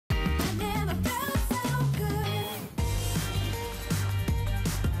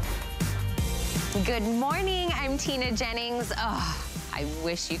Good morning, I'm Tina Jennings. Oh, I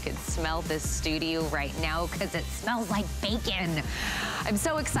wish you could smell this studio right now because it smells like bacon. I'm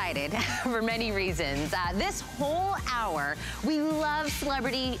so excited for many reasons. This whole hour, we love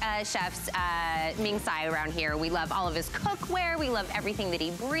celebrity chefs Ming around here. We love all of his cookware. We love everything that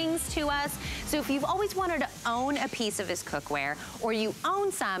he brings to us. So if you've always wanted to own a piece of his cookware, or you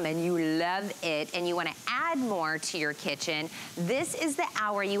own some and you love it and you want to add more to your kitchen, this is the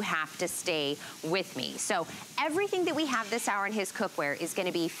hour you have to stay with me. So everything that we have this hour in his cookware is going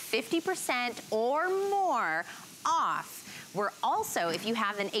to be 50% or more off. We're also, if you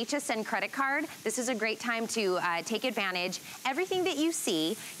have an HSN credit card, this is a great time to take advantage. Everything that you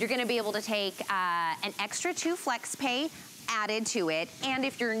see, you're going to be able to take an extra 2 flex pay added to it. And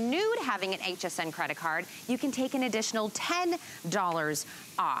if you're new to having an HSN credit card, you can take an additional $10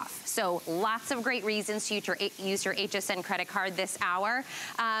 off. So lots of great reasons to use your HSN credit card this hour.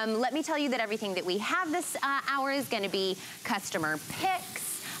 Let me tell you that everything that we have this hour is going to be customer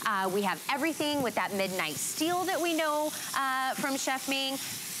picks. We have everything with that midnight steal that we know from Chef Ming.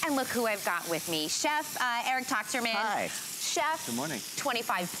 And look who I've got with me. Chef Eric Toxerman. Hi. Chef. Good morning.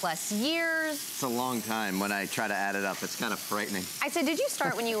 25 plus years. It's a long time. When I try to add it up, it's kind of frightening. I said, did you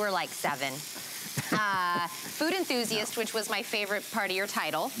start when you were like 7? Food enthusiast, which was my favorite part of your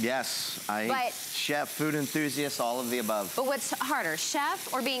title. Yes, But chef, food enthusiast, all of the above. But what's harder,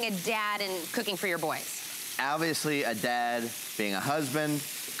 chef or being a dad and cooking for your boys? Obviously a dad, being a husband,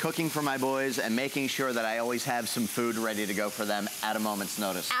 cooking for my boys, and making sure that I always have some food ready to go for them at a moment's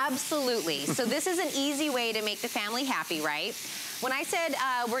notice. Absolutely. So this is an easy way to make the family happy, right? When I said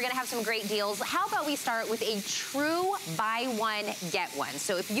we're gonna have some great deals, how about we start with a true buy one, get one.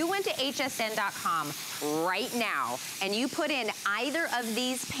 So if you went to hsn.com right now and you put in either of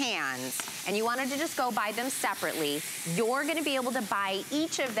these pans and you wanted to just go buy them separately, you're gonna be able to buy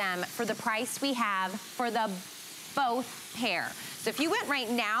each of them for the price we have for the both pair. So if you went right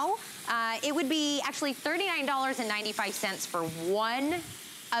now, it would be actually $39.95 for one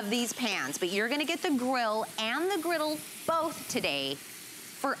of these pans, but you're gonna get the grill and the griddle both today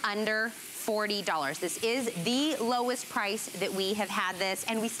for under $40. This is the lowest price that we have had this,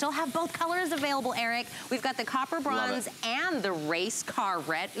 and we still have both colors available, Eric. We've got the copper bronze and the race car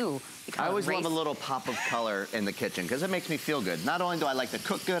red. Ooh, I always love a little pop of color in the kitchen because it makes me feel good. Not only do I like to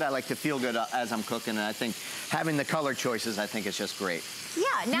cook good, I like to feel good as I'm cooking, and I think having the color choices, I think is just great.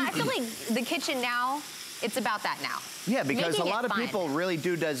 Yeah, now I feel like the kitchen now, it's about that now. Yeah, because a lot of people really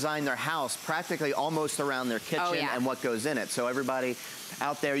do design their house practically almost around their kitchen and what goes in it. So everybody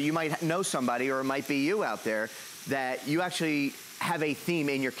out there, you might know somebody, or it might be you out there, that you actually have a theme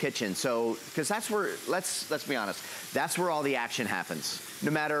in your kitchen. So, because that's where, let's be honest, that's where all the action happens. No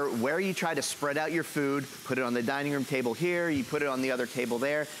matter where you try to spread out your food, put it on the dining room table here, you put it on the other table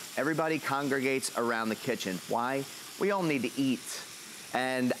there, everybody congregates around the kitchen. Why? We all need to eat.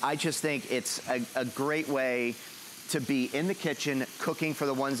 And I just think it's a great way to be in the kitchen, cooking for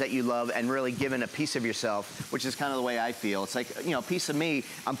the ones that you love, and really giving a piece of yourself, which is kind of the way I feel. It's like, you know, a piece of me,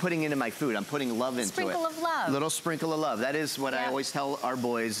 I'm putting into my food. I'm putting love into it. Sprinkle of love. Little sprinkle of love. That is what I always tell our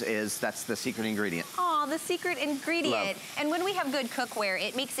boys, is that's the secret ingredient. Oh, the secret ingredient. Love. And when we have good cookware,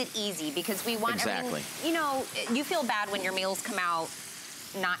 it makes it easy because we want everything. You know, you feel bad when your meals come out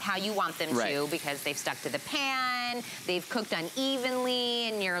not how you want them to, because they've stuck to the pan, they've cooked unevenly,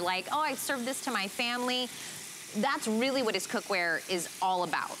 and you're like, oh, I served this to my family. That's really what his cookware is all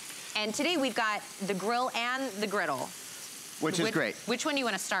about. And today we've got the grill and the griddle. Which is great. Which one do you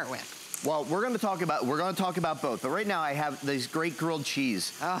want to start with? Well, we're going to talk about both. But right now I have this great grilled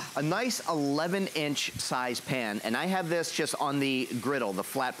cheese. A nice 11-inch size pan, and I have this just on the griddle, the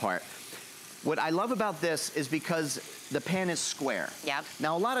flat part. What I love about this is because the pan is square. Yep.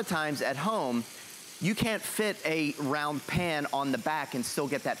 Now, a lot of times at home, you can't fit a round pan on the back and still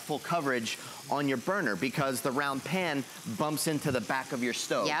get that full coverage on your burner because the round pan bumps into the back of your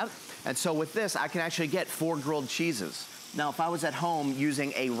stove. Yep. And so with this, I can actually get 4 grilled cheeses. Now, if I was at home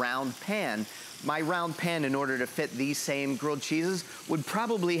using a round pan, my round pan, in order to fit these same grilled cheeses, would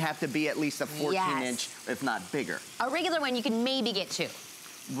probably have to be at least a 14-inch, if not bigger. A regular one, you can maybe get 2.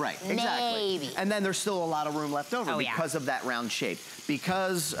 Right, exactly. Maybe. And then there's still a lot of room left over because of that round shape.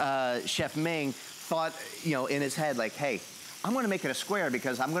 Because Chef Ming thought, you know, in his head, like, hey, I'm gonna make it a square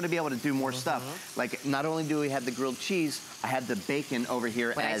because I'm gonna be able to do more stuff. Like, not only do we have the grilled cheese, I have the bacon over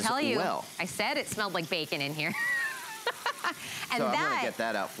here as well. I said it smelled like bacon in here. And so I'm gonna get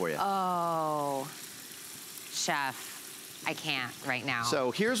that out for you. Oh, Chef, I can't right now.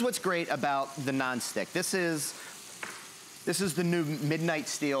 So here's what's great about the nonstick. This is the new Midnight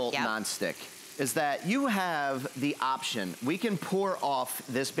Steel nonstick. is that you have the option. We can pour off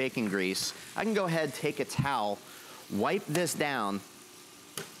this bacon grease. I can go ahead, take a towel, wipe this down,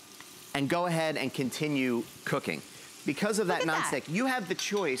 and go ahead and continue cooking. Because of that nonstick, you have the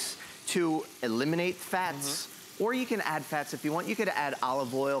choice to eliminate fats, or you can add fats if you want. You could add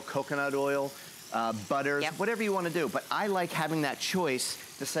olive oil, coconut oil, butters, whatever you want to do. But I like having that choice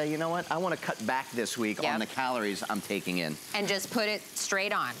to say, you know what, I want to cut back this week on the calories I'm taking in. And just put it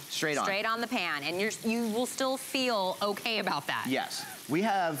straight on. Straight on. Straight on the pan. And you will still feel okay about that. Yes. We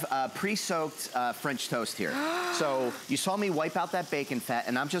have pre-soaked French toast here. So you saw me wipe out that bacon fat,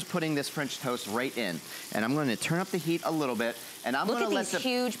 and I'm just putting this French toast right in. And I'm going to turn up the heat a little bit. And I'm going to let these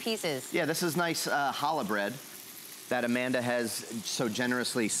huge pieces. Yeah, this is nice challah bread that Amanda has so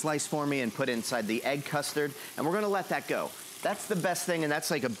generously sliced for me and put inside the egg custard. And we're going to let that go. That's the best thing, and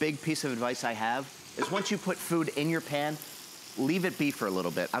that's like a big piece of advice I have, is once you put food in your pan, leave it be for a little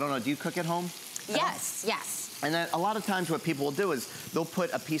bit. I don't know, do you cook at home? Yes, yes. And then a lot of times what people will do is they'll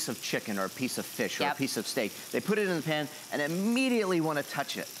put a piece of chicken or a piece of fish or a piece of steak. They put it in the pan and immediately want to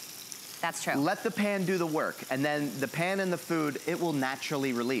touch it. That's true. Let the pan do the work, and then the pan and the food, it will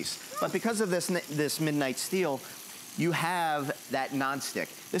naturally release. But because of this Midnight Steel, you have that nonstick.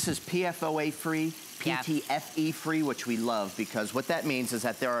 This is PFOA free, PTFE free, which we love, because what that means is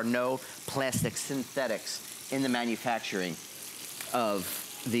that there are no plastic synthetics in the manufacturing of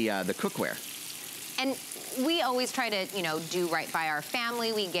the cookware. And we always try to, you know, do right by our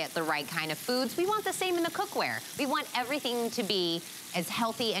family. We get the right kind of foods. We want the same in the cookware. We want everything to be as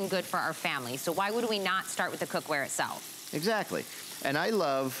healthy and good for our family. So why would we not start with the cookware itself? Exactly. And I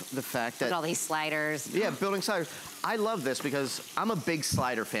love the fact that... Look at all these sliders. Yeah, building sliders. I love this because I'm a big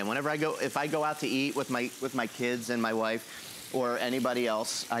slider fan. Whenever if I go out to eat with my kids and my wife or anybody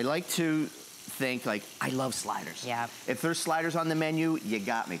else, I like to think like, I love sliders. Yeah. If there's sliders on the menu, you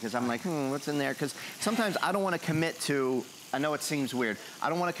got me. Because I'm like, what's in there? Because sometimes I don't want to commit to... I know it seems weird. I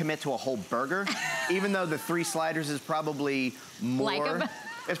don't want to commit to a whole burger, even though the 3 sliders is probably more...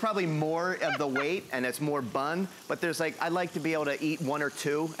 It's probably more of the weight and it's more bun, but there's like, I like to be able to eat 1 or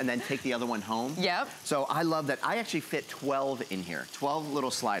 2 and then take the other one home. Yep. So I love that. I actually fit 12 in here, 12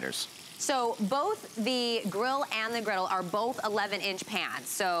 little sliders. So both the grill and the griddle are both 11-inch pans.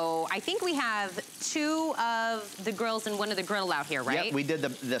 So I think we have 2 of the grills and 1 of the griddle out here, right? Yep, we did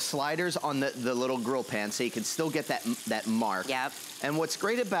the sliders on the little grill pan so you can still get that mark. Yep. And what's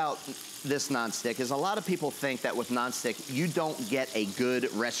great about this nonstick is a lot of people think that with nonstick, you don't get a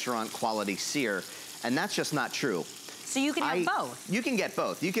good restaurant quality sear, and that's just not true. So you can have both? You can get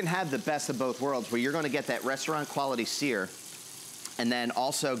both. You can have the best of both worlds where you're gonna get that restaurant quality sear and then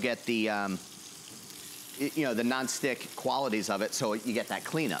also get the, you know, the nonstick qualities of it so you get that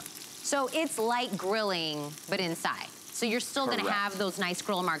cleanup. So it's like grilling, but inside. So you're still gonna have those nice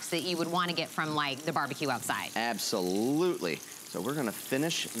grill marks that you would wanna get from like the barbecue outside. Absolutely. So we're gonna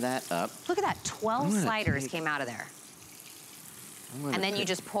finish that up. Look at that, 12 sliders came out of there. And then you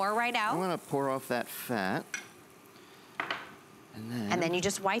just pour right out. I'm gonna pour off that fat. And then you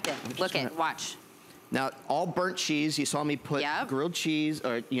just wipe it. Look at, watch. Now, all burnt cheese, you saw me put grilled cheese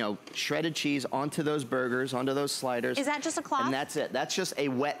or, you know, shredded cheese onto those burgers, onto those sliders. Is that just a cloth? And that's it. That's just a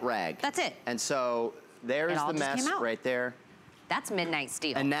wet rag. That's it. And so there's the mess right there. That's Midnight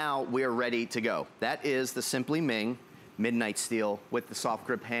Steel. And now we're ready to go. That is the Simply Ming Midnight Steel with the soft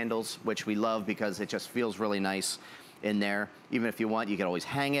grip handles, which we love because it just feels really nice in there. Even if you want, you can always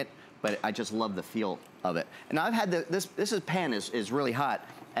hang it, but I just love the feel of it. And I've had this pan is really hot,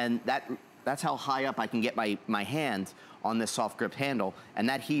 and that's how high up I can get my hand on this soft grip handle, and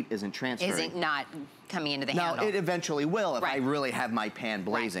that heat isn't transferring. Isn't not coming into the handle. No, it eventually will if I really have my pan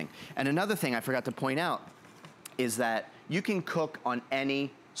blazing. And another thing I forgot to point out is that you can cook on any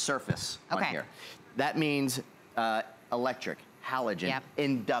surface on here. That means electric, halogen,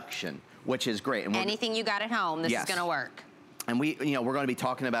 induction, which is great. And anything you got at home, this is gonna work. And we're gonna be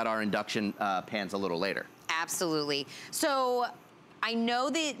talking about our induction pans a little later. Absolutely. So I know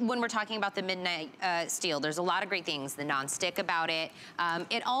that when we're talking about the Midnight Steel, there's a lot of great things, the non-stick about it.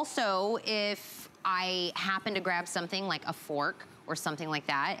 It also, if I happen to grab something like a fork or something like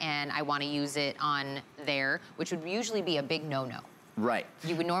that, and I wanna use it on there, which would usually be a big no-no. Right.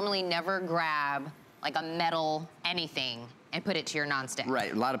 You would normally never grab like a metal anything and put it to your nonstick.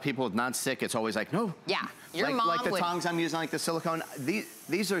 Right, a lot of people with nonstick, it's always like, no. Yeah, your mom like the tongs I'm using, like the silicone,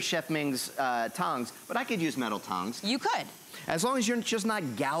 these are Chef Ming's tongs, but I could use metal tongs. You could. As long as you're just not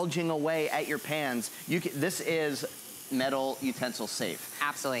gouging away at your pans, this is metal utensil safe.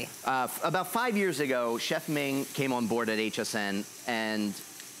 Absolutely. About 5 years ago, Chef Ming came on board at HSN and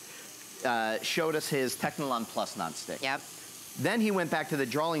showed us his Technolon Plus nonstick. Yep. Then he went back to the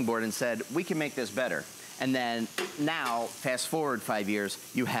drawing board and said, we can make this better. And then now, fast forward 5 years,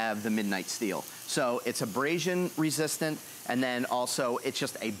 you have the Midnight Steel. So it's abrasion resistant, and then also it's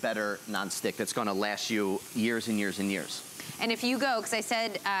just a better nonstick that's gonna last you years and years and years. And if you go, because I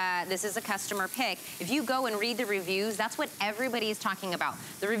said this is a customer pick, if you go and read the reviews, that's what everybody is talking about.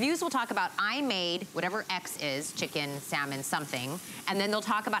 The reviews will talk about, I made whatever X is, chicken, salmon, something, and then they'll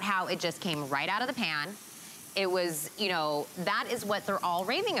talk about how it just came right out of the pan. It was, you know, that is what they're all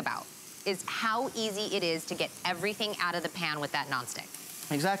raving about, is how easy it is to get everything out of the pan with that nonstick.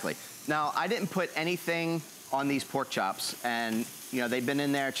 Exactly. Now, I didn't put anything on these pork chops, and you know, they've been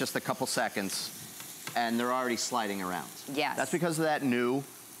in there just a couple seconds, and they're already sliding around. Yes. That's because of that new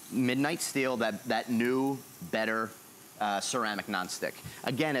Midnight Steel, that new, better ceramic nonstick.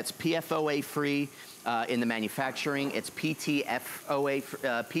 Again, it's PFOA free in the manufacturing. It's PTFE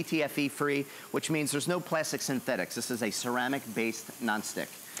free, which means there's no plastic synthetics. This is a ceramic-based nonstick,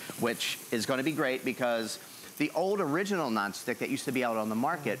 which is going to be great because the old original nonstick that used to be out on the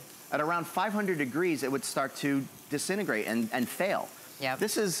market, at around 500 degrees, it would start to disintegrate and fail. Yep.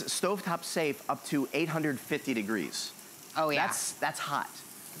 This is stovetop safe up to 850 degrees. Oh yeah. That's hot.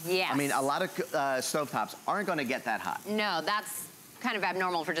 Yes. I mean, a lot of stovetops aren't going to get that hot. No, that's kind of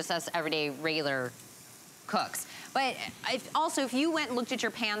abnormal for just us everyday regular cooks. But also, if you went and looked at your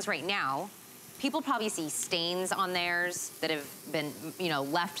pans right now, people probably see stains on theirs that have been, you know,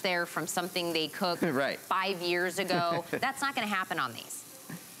 left there from something they cooked right. 5 years ago. That's not going to happen on these.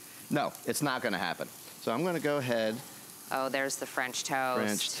 No, it's not going to happen. So I'm going to go ahead. Oh, there's the French toast.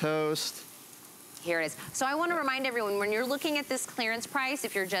 French toast. Here it is. So I want to remind everyone, when you're looking at this clearance price,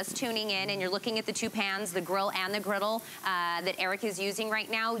 if you're just tuning in and you're looking at the two pans, the grill and the griddle that Eric is using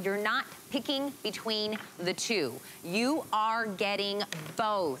right now, you're not picking between the two. You are getting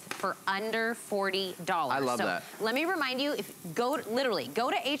both for under $40. I love that. Let me remind you, literally,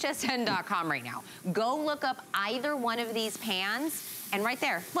 go to hsn.com right now. Go look up either one of these pans. And right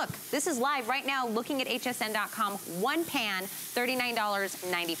there, look, this is live right now, looking at hsn.com, one pan,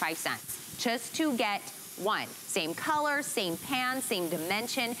 $39.95. Just to get one. Same color, same pan, same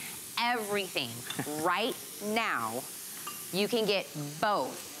dimension, everything. Right now, you can get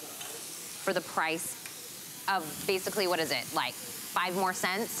both for the price of basically, what is it, like 5 more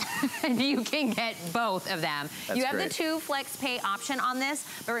cents? And you can get both of them. That's you have great. the 2 flex pay option on this,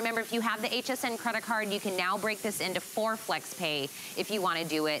 but remember, if you have the HSN credit card, you can now break this into 4 flex pay if you want to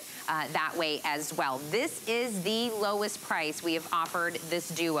do it that way as well. This is the lowest price we have offered this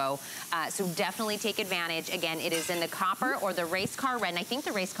duo, so definitely take advantage. Again, it is in the copper or the race car red, and I think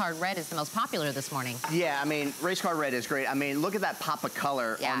the race car red is the most popular this morning. Yeah, I mean, race car red is great. I mean, look at that pop of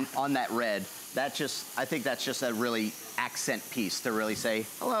color on that red. That just, I think that's just a really accent piece to really say,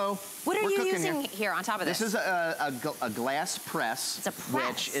 hello. What are you using here on top of this? This is a glass press. It's a press.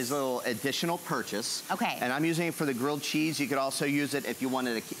 Which is a little additional purchase. Okay. And I'm using it for the grilled cheese. You could also use it if you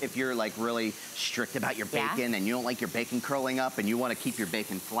wanted to, if you're like really strict about your bacon and you don't like your bacon curling up and you want to keep your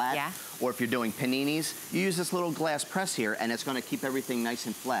bacon flat. Yeah. Or if you're doing paninis, you use this little glass press here and it's going to keep everything nice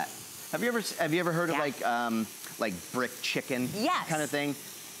and flat. Have you ever heard of like brick chicken kind of thing?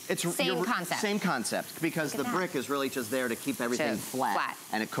 It's same concept. Same concept, because the brick is really just there to keep everything flat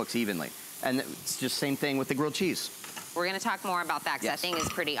and it cooks evenly. And it's just same thing with the grilled cheese. We're going to talk more about that because that thing is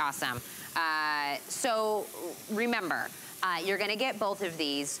pretty awesome. So remember, you're going to get both of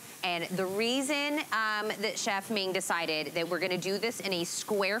these. And the reason that Chef Ming decided that we're going to do this in a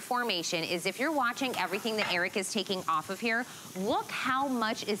square formation is if you're watching everything that Eric is taking off of here, look how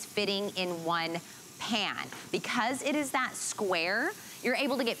much is fitting in one pan. Because it is that square, you're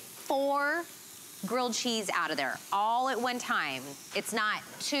able to get 4 grilled cheese out of there all at one time. It's not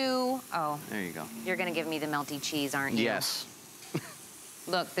 2. Oh. There you go. You're gonna give me the melty cheese, aren't you? Yes.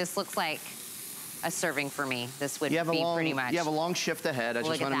 Look, this looks like a serving for me. This would be pretty much. You have a long shift ahead. I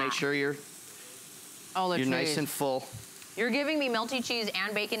just want to make sure you're nice and full. You're giving me melty cheese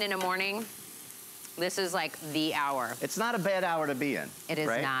and bacon in the morning. This is like the hour. It's not a bad hour to be in. It is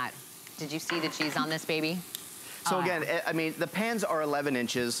not. Did you see the cheese on this baby? So again, I mean, the pans are 11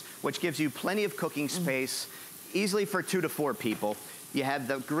 inches, which gives you plenty of cooking space, easily for 2 to 4 people. You have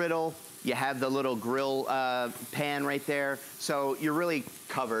the griddle, you have the little grill pan right there. So you're really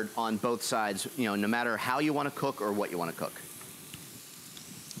covered on both sides, you know, no matter how you want to cook or what you want to cook.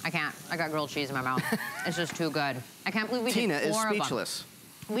 I can't. I got grilled cheese in my mouth. It's just too good. I can't believe we did 4 of them. Tina is speechless.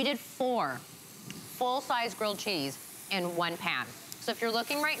 We did 4 full-size grilled cheese in one pan. So if you're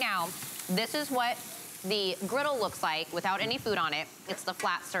looking right now, this is what the griddle looks like without any food on it. It's the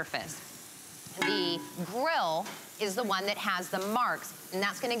flat surface. The grill is the one that has the marks, and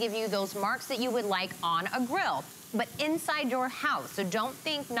that's gonna give you those marks that you would like on a grill. but inside your house. So don't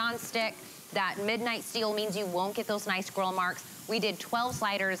think nonstick, that midnight steel means you won't get those nice grill marks. We did 12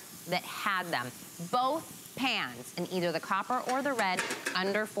 sliders that had them. Both pans in either the copper or the red,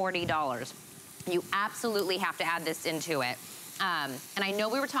 under $40. You absolutely have to add this into it. And I know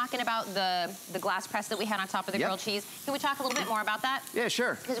we were talking about the glass press that we had on top of the grilled cheese. Can we talk a little bit more about that? Yeah,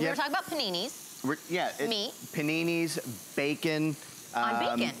 sure. Because we were talking about paninis. Meat. Paninis, bacon.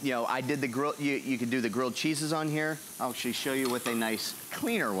 On bacon. You know, I did the grill, you can do the grilled cheeses on here. I'll actually show you with a nice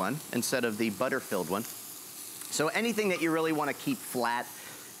cleaner one instead of the butter-filled one. So anything that you really want to keep flat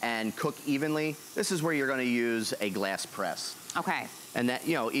and cook evenly, this is where you're going to use a glass press. Okay. And that,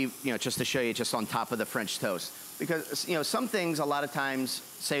 you know, just to show you, just on top of the French toast. Because, you know, some things a lot of times,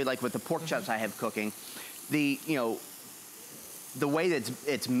 say like with the pork chops I have cooking, the way that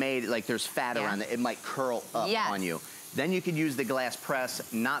it's made, like there's fat around it, it might curl up on you. Then you could use the glass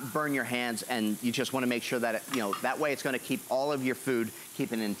press, not burn your hands, and you just want to make sure that, that way it's going to keep all of your food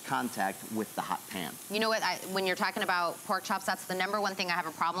keeping in contact with the hot pan. You know what, when you're talking about pork chops, that's the #1 thing I have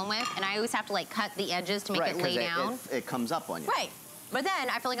a problem with, and I always have to like cut the edges to make it lay down. It comes up on you. Right. But then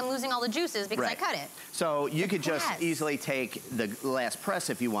I feel like I'm losing all the juices because I cut it. So you could just easily take the glass press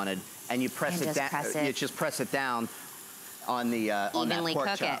if you wanted, and you press it down. You just press it down on the on that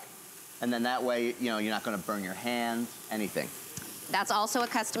pork chop. And then that way, you're not going to burn your hands, anything. That's also a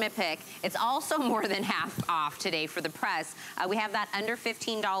custom pick. It's also more than half off today for the press. We have that under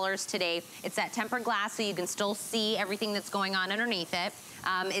 $15 today. It's that tempered glass, so you can still see everything that's going on underneath it.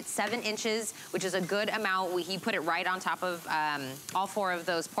 It's 7 inches, which is a good amount. He put it right on top of all 4 of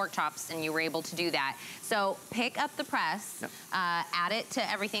those pork chops, and you were able to do that. So pick up the press, add it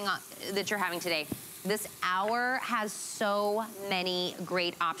to everything that you're having today. This hour has so many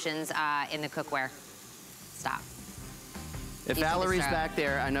great options in the cookware. Stop. If Valerie's back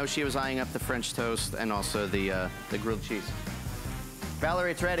there, I know she was eyeing up the French toast and also the grilled cheese.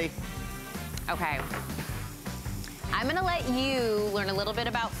 Valerie, it's ready. Okay. I'm gonna let you learn a little bit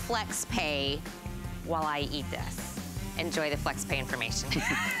about FlexPay while I eat this. Enjoy the FlexPay information.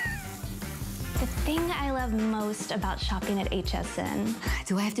 The thing I love most about shopping at HSN.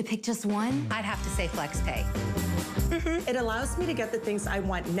 Do I have to pick just one? I'd have to say FlexPay. It allows me to get the things I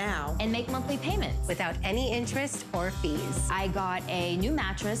want now. And make monthly payments. Without any interest or fees. I got a new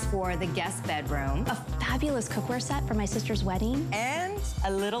mattress for the guest bedroom. A fabulous cookware set for my sister's wedding. And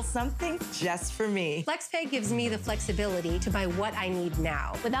a little something just for me. FlexPay gives me the flexibility to buy what I need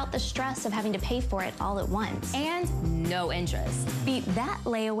now. Without the stress of having to pay for it all at once. And no interest. Beat that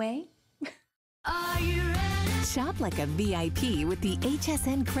layaway. Are you ready? Shop like a VIP with the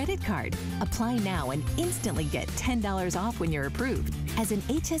HSN credit card. Apply now and instantly get $10 off when you're approved. As an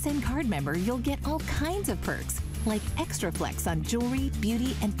HSN card member, you'll get all kinds of perks, like extra flex on jewelry,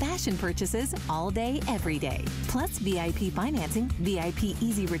 beauty, and fashion purchases all day, every day. Plus VIP financing, VIP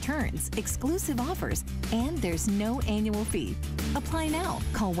easy returns, exclusive offers, and there's no annual fee. Apply now.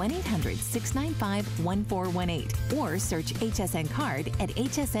 Call 1-800-695-1418 or search HSN card at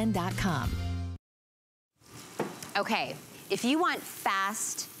hsn.com. Okay, if you want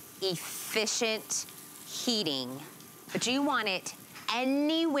fast, efficient heating, but you want it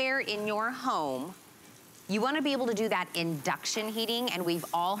anywhere in your home, you want to be able to do that induction heating, and we've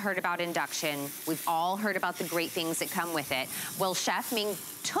all heard about induction. We've all heard about the great things that come with it. Well, Chef Ming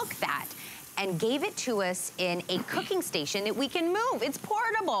took that and gave it to us in a cooking station that we can move. It's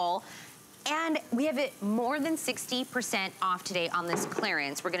portable. And we have it more than 60% off today on this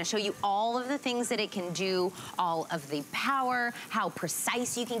clearance. We're gonna show you all of the things that it can do, all of the power, how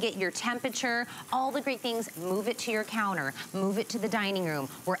precise you can get your temperature, all the great things. Move it to your counter, move it to the dining room,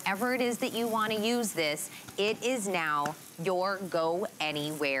 wherever it is that you wanna use this, it is now your go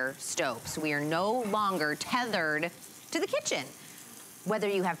anywhere stove. So we are no longer tethered to the kitchen. Whether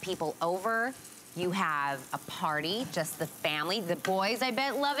you have people over, you have a party, just the family. The boys, I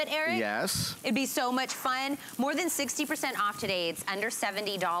bet, love it, Eric? Yes. It'd be so much fun. More than 60% off today. It's under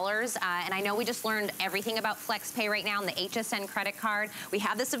 $70. And I know we just learned everything about FlexPay right now on the HSN credit card. We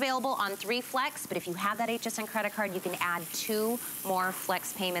have this available on 3 Flex, but if you have that HSN credit card, you can add 2 more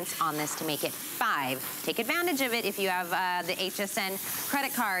Flex payments on this to make it 5. Take advantage of it if you have the HSN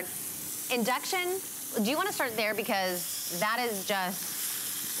credit card. Induction, do you want to start there? Because that is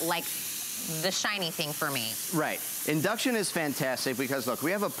just like the shiny thing for me. Right. Induction is fantastic because, look,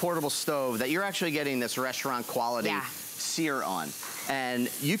 we have a portable stove that you're actually getting this restaurant quality sear on. And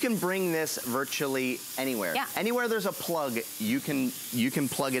you can bring this virtually anywhere. Yeah. Anywhere there's a plug, you can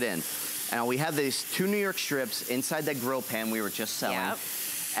plug it in. And we have these 2 New York strips inside that grill pan we were just selling. Yep.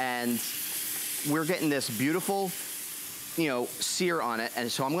 And we're getting this beautiful you know, sear on it.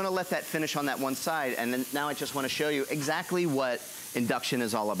 And so I'm gonna let that finish on that one side. And then now I just wanna show you exactly what induction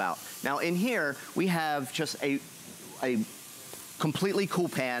is all about. Now in here, we have just a completely cool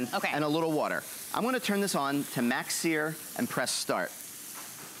pan and a little water. I'm gonna turn this on to max sear and press start.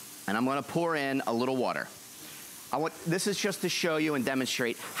 And I'm gonna pour in a little water. This is just to show you and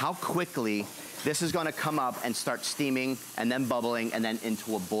demonstrate how quickly this is gonna come up and start steaming and then bubbling and then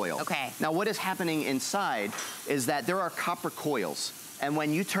into a boil. Okay. Now what is happening inside is that there are copper coils. And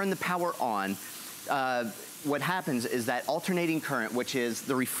when you turn the power on, what happens is that alternating current, which is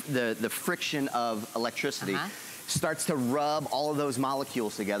the friction of electricity, starts to rub all of those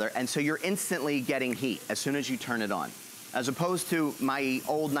molecules together. And so you're instantly getting heat as soon as you turn it on. As opposed to my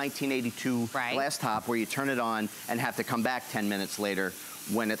old 1982 glass top where you turn it on and have to come back 10 minutes later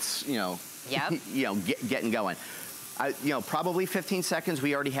when it's, you know, getting going. You know, probably 15 seconds,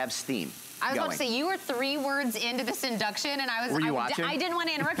 we already have steam. I was about to say, you were 3 words into this induction, and I was. Were you watching? I didn't want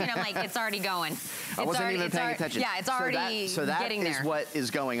to interrupt you, and I'm like, it's already going. I wasn't even paying attention. Yeah, it's already so that getting there. is what is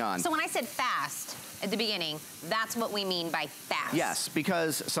going on. So when I said fast at the beginning, that's what we mean by fast. Yes,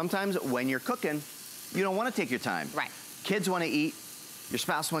 because sometimes when you're cooking, you don't want to take your time. Right. Kids want to eat. Your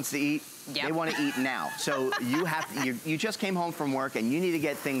spouse wants to eat. They want to eat now. So you have you just came home from work and you need to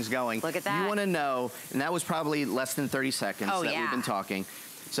get things going. Look at that. You want to know, and that was probably less than 30 seconds that we've been talking.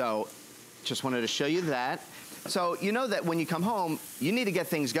 So just wanted to show you that. So you know that when you come home, you need to get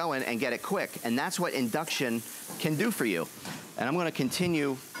things going and get it quick. And that's what induction can do for you. And I'm going to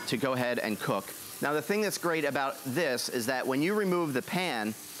continue to go ahead and cook. Now the thing that's great about this is that when you remove the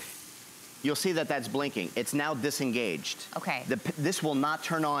pan, you'll see that that's blinking. It's now disengaged. Okay. This will not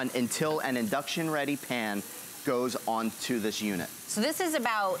turn on until an induction-ready pan goes onto this unit. So this is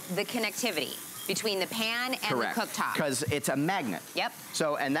about the connectivity between the pan and the cooktop. Because it's a magnet. Yep.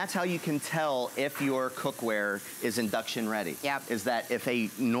 So, and that's how you can tell if your cookware is induction ready. Yep. Is that if a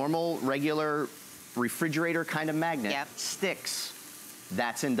normal, regular refrigerator kind of magnet sticks,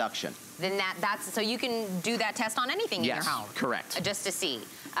 that's induction. Then that's, so you can do that test on anything in your home. Correct. Just to see.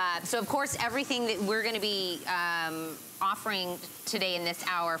 So of course, everything that we're gonna be offering today in this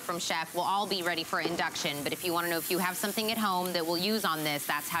hour from Chef will all be ready for induction. But if you wanna know if you have something at home that we'll use on this,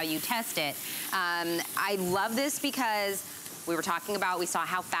 that's how you test it. I love this because we were talking about, we saw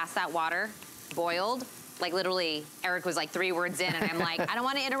how fast that water boiled. Like literally, Eric was like 3 words in and I'm like, I don't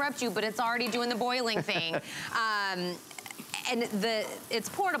wanna interrupt you, but it's already doing the boiling thing. And it's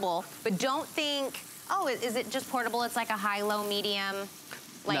portable, but don't think, oh, is it just portable? It's like a high, low, medium.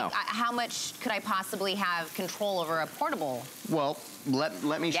 Like, no. How much could I possibly have control over a portable? Well,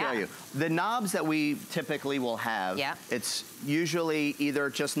 let me show you. The knobs that we typically will have, it's usually either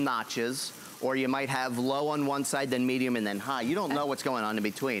just notches, or you might have low on one side, then medium, and then high. You don't know what's going on in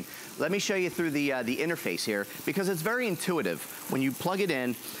between. Let me show you through the interface here, because it's very intuitive. When you plug it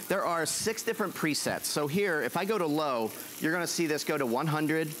in, there are 6 different presets. So here, if I go to low, you're gonna see this go to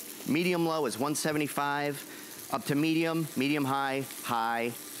 100. Medium low is 175. Up to medium, medium high,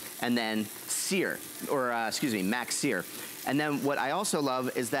 high, and then sear, or excuse me, max sear. And then what I also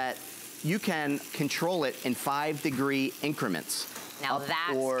love is that you can control it in 5-degree increments. Now up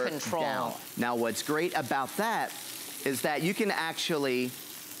that's or control. Down. Now what's great about that is that you can actually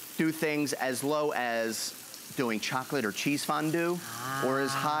do things as low as doing chocolate or cheese fondue, or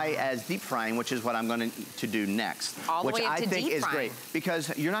as high as deep frying, which is what I'm going to do next. All the which way up I to think deep is frying. great,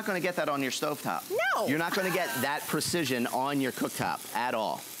 because you're not going to get that on your stovetop. No. You're not going to get that precision on your cooktop at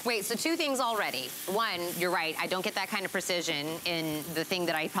all. Wait, so 2 things already. One, you're right, I don't get that kind of precision in the thing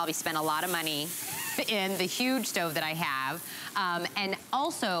that I probably spent a lot of money in, the huge stove that I have. And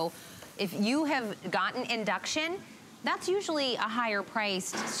also, if you have gotten induction, that's usually a higher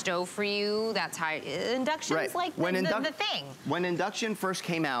priced stove for you. That's high. Induction's like the thing. When induction first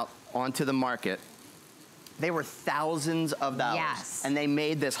came out onto the market, they were thousands of dollars. Yes. And they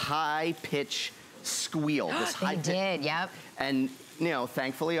made this high pitch squeal. This high They did, yep. And, you know,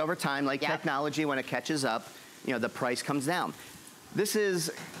 thankfully over time, like technology, when it catches up, you know, the price comes down. This is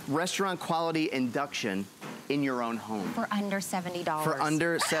restaurant quality induction in your own home. For under $70. For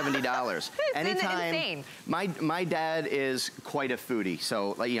under $70. It's Anytime. insane. My dad is quite a foodie,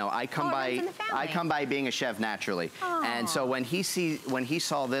 so like, you know, I come by being a chef naturally. Aww. And so when he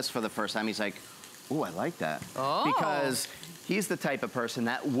saw this for the first time, he's like, "Ooh, I like that." Oh. Because he's the type of person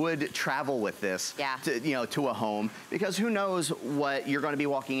that would travel with this to a home, because who knows what you're going to be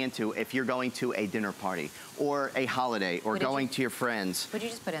walking into if you're going to a dinner party or a holiday or going to your friends. What did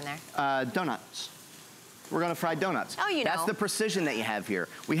you just put in there? Donuts. We're going to fry donuts. Oh, you know. That's the precision that you have here.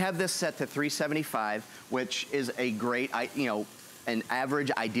 We have this set to 375, which is a great, an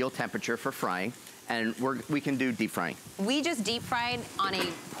average ideal temperature for frying. and we can do deep frying. We just deep fried on a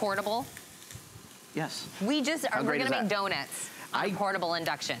portable. Yes. We're gonna make donuts on a portable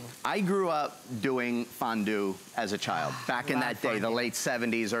induction. I grew up doing fondue as a child, back in that day, the late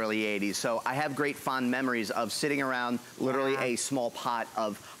 70s, early 80s. So I have great fond memories of sitting around literally a small pot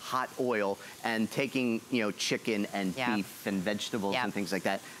of hot oil and taking, you know, chicken and beef and vegetables and things like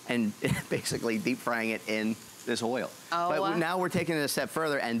that, and basically deep frying it in this oil. But now we're taking it a step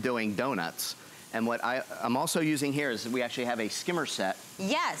further and doing donuts. And what I'm also using here is we actually have a skimmer set.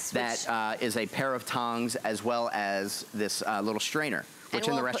 Yes. That is a pair of tongs as well as this little strainer, which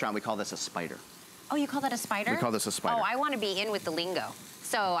in the restaurant we call this a spider. Oh, you call that a spider? We call this a spider. Oh, I want to be in with the lingo.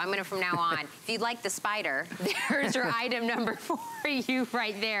 So I'm gonna, from now on, if you'd like the spider, there's your item number for you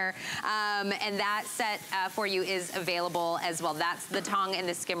right there. And that set for you is available as well. That's the tong and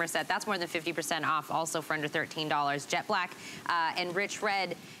the skimmer set. That's more than 50% off, also for under $13. Jet Black and Rich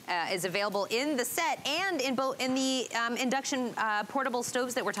Red is available in the set and in the induction portable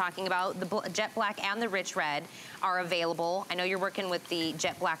stoves that we're talking about. The Jet Black and the Rich Red are available. I know you're working with the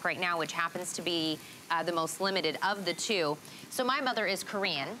Jet Black right now, which happens to be the most limited of the two. So my mother is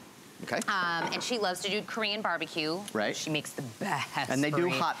Korean. Okay. And she loves to do Korean barbecue. Right. She makes the best. And they do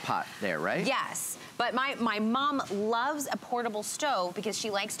hot pot there, right? Yes. But my mom loves a portable stove because she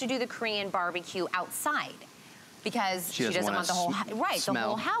likes to do the Korean barbecue outside. Because she doesn't want the whole the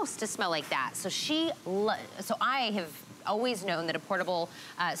whole house to smell like that. So so I have always known that a portable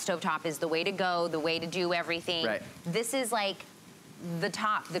stovetop is the way to go, the way to do everything. Right. This is like the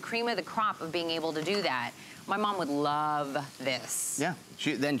cream of the crop of being able to do that. My mom would love this. Yeah,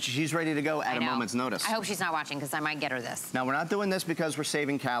 then she's ready to go at a moment's notice. I hope she's not watching because I might get her this. Now, we're not doing this because we're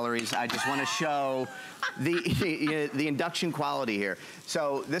saving calories. I just want to show the induction quality here.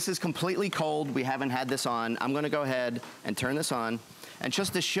 So this is completely cold. We haven't had this on. I'm going to go ahead and turn this on. And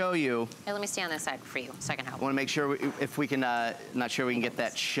just to show you... Hey, let me stay on this side for you so I can help. I want to make sure if we can, not sure we can get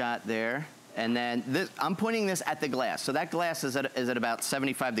that shot there. And then I'm pointing this at the glass. So that glass is at about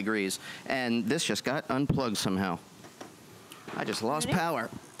 75 degrees. And this just got unplugged somehow. I just lost power.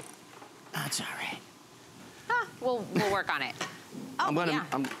 That's all right. We'll work on it.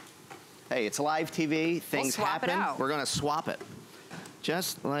 Oh, hey, it's live TV. Things happen. We're going to swap it.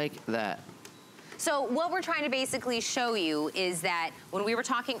 Just like that. So what we're trying to basically show you is that when we were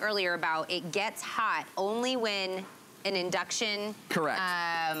talking earlier about it gets hot only when an induction... Correct.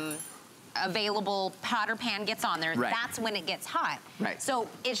 Available pot or pan gets on there, that's when it gets hot. Right. So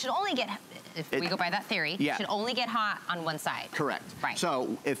it should only get, if we go by that theory, it should only get hot on one side. Correct. Right.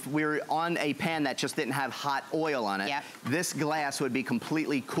 So if we're on a pan that just didn't have hot oil on it, this glass would be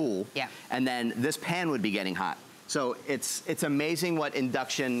completely cool, and then this pan would be getting hot. So it's amazing what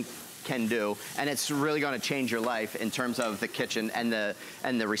induction can do, and it's really going to change your life in terms of the kitchen and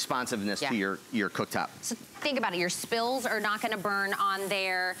the responsiveness to your cooktop. So think about it. Your spills are not going to burn on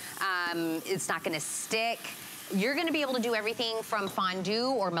there. It's not going to stick. You're going to be able to do everything from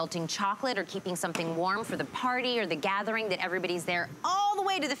fondue or melting chocolate or keeping something warm for the party or the gathering that everybody's there, all the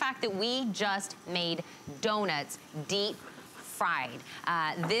way to the fact that we just made donuts deep fried.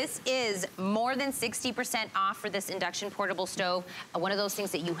 This is more than 60% off for this induction portable stove. One of those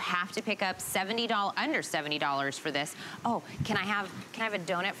things that you have to pick up, under $70 for this. Oh, can I have a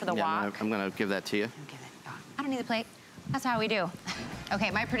donut for the wok? I'm gonna give that to you. I don't need the plate. That's how we do.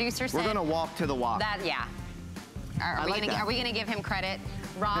 Okay, my producer said... We're gonna walk to the wok. Are we gonna give him credit?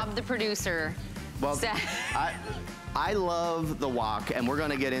 Rob, the producer, said... I love the wok, and we're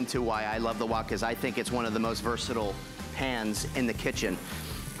gonna get into why I love the wok, because I think it's one of the most versatile pans in the kitchen.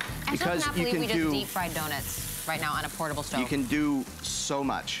 Because you can do deep fried donuts right now on a portable stove. You can do so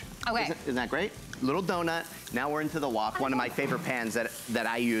much. Okay. Isn't that great? Little donut. Now we're into the wok, one of my favorite pans that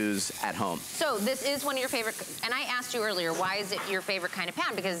I use at home. So this is one of your favorite, and I asked you earlier, why is it your favorite kind of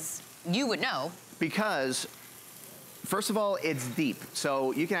pan? Because you would know. Because, first of all, it's deep.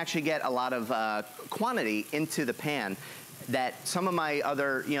 So you can actually get a lot of quantity into the pan that some of my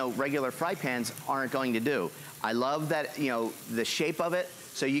other, regular fry pans aren't going to do. I love that, the shape of it,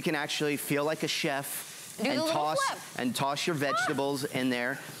 so you can actually feel like a chef and toss your vegetables in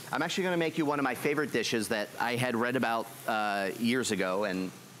there. I'm actually going to make you one of my favorite dishes that I had read about years ago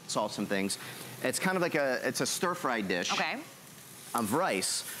and saw some things. It's kind of like it's a stir-fry dish of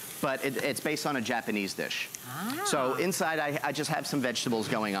rice, but it's based on a Japanese dish. So inside, I just have some vegetables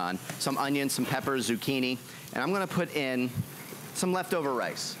going on, some onions, some peppers, zucchini, and I'm going to put in some leftover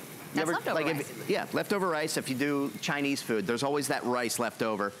rice. Leftover rice. Leftover rice. If you do Chinese food, there's always that rice left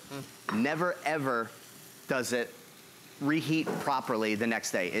over. Never, ever does it reheat properly the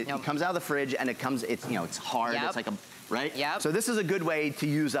next day. It comes out of the fridge and it's hard. It's like right? So this is a good way to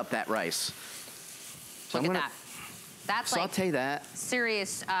use up that rice. So Look at that. That's saute like that.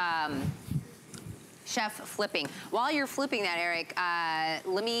 Serious chef flipping. While you're flipping that, Eric,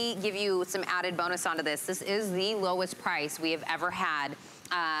 let me give you some added bonus onto this. This is the lowest price we have ever had,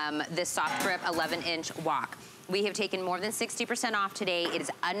 this soft grip 11-inch wok. We have taken more than 60% off today. It is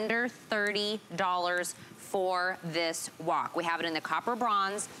under $30 for this wok. We have it in the copper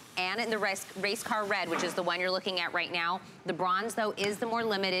bronze and in the race car red, which is the one you're looking at right now. The bronze, though, is the more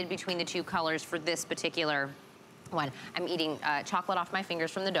limited between the two colors for this particular one. I'm eating chocolate off my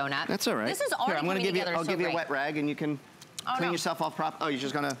fingers from the donut. That's all right. This is already coming together. I'll give you a wet rag and you can clean yourself off Oh, you're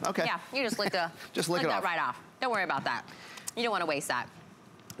just gonna, okay. Yeah, you just lick the, just lick it that off. right off. Don't worry about that. You don't want to waste that.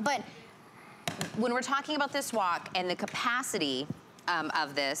 But when we're talking about this wok and the capacity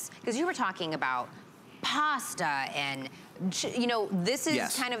of this, because you were talking about pasta and, you know, this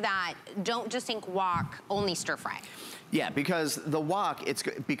is kind of that, don't just think wok, only stir fry. Yeah, because the wok,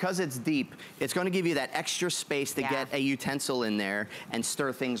 because it's deep, it's going to give you that extra space to get a utensil in there and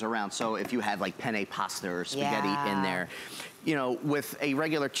stir things around. So if you have like penne pasta or spaghetti in there, you know, with a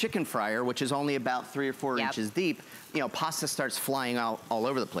regular chicken fryer, which is only about 3 or 4 inches deep, you know, pasta starts flying out all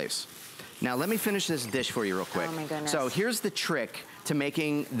over the place. Now let me finish this dish for you real quick. Oh my goodness. So here's the trick to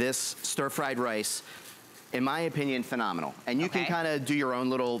making this stir-fried rice, in my opinion, phenomenal. And you can kind of do your own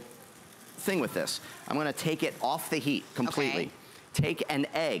little thing with this. I'm gonna take it off the heat completely. Take an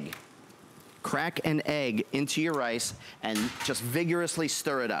egg, crack an egg into your rice and just vigorously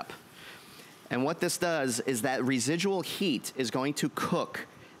stir it up. And what this does is that residual heat is going to cook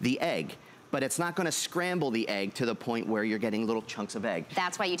the egg, but it's not gonna scramble the egg to the point where you're getting little chunks of egg.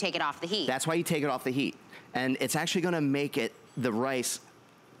 That's why you take it off the heat. That's why you take it off the heat. And it's actually gonna make the rice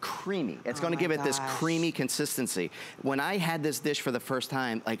creamy. It's gonna give it this creamy consistency. When I had this dish for the first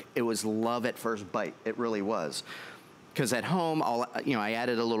time, like it was love at first bite. It really was. Because at home, I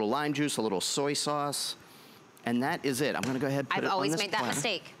added a little lime juice, a little soy sauce, and that is it. I'm gonna go ahead and put it on this I've always made that platter.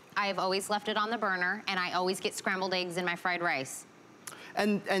 mistake. I have always left it on the burner, and I always get scrambled eggs in my fried rice.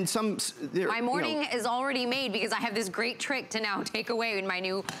 And my morning is already made because I have this great trick to now take away in my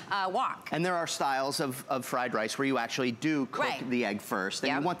new wok. And there are styles of fried rice where you actually do cook the egg first,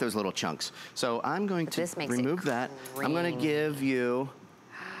 and you want those little chunks. So I'm going to remove that. I'm going to give you,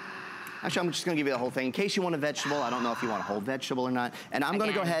 actually I'm just going to give you the whole thing. In case you want a vegetable, I don't know if you want a whole vegetable or not. And I'm going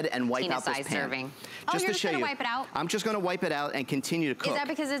to go ahead and wipe out this pan. Serving. Just you're to show going to you. wipe it out? I'm just going to wipe it out and continue to cook. Is that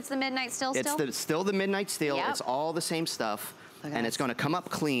because it's the midnight still? It's still the midnight steel. It's all the same stuff. And it's gonna come up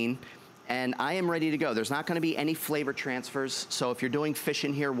clean, and I am ready to go. There's not gonna be any flavor transfers, so if you're doing fish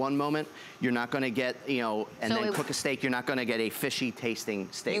in here one moment, you're not gonna get, you know, and then cook a steak, you're not gonna get a fishy tasting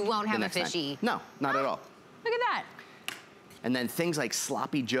steak. You won't have a fishy. No, not at all. Look at that. And then things like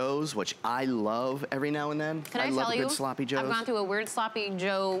sloppy joes, which I love every now and then. Can I love tell a you, good sloppy joes. I've gone through a weird sloppy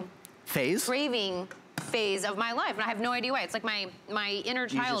joe craving phase of my life, and I have no idea why. It's like my inner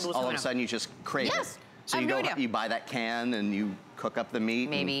child was all of a sudden you just crave it. So you go, you buy that can and you cook up the meat.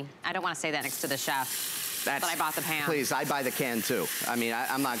 Maybe. I don't want to say that next to the chef, but I bought the pan. Please, I buy the can too. I mean,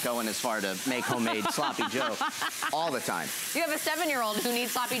 I'm not going as far to make homemade sloppy joe all the time. You have a 7-year-old who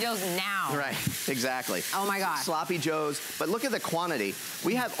needs sloppy joes now. Right, exactly. Oh my gosh. Sloppy joes, but look at the quantity.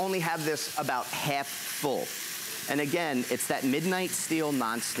 We only have this about half full. And again, it's that midnight steel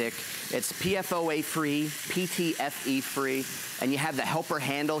nonstick. It's PFOA free, PTFE free, and you have the helper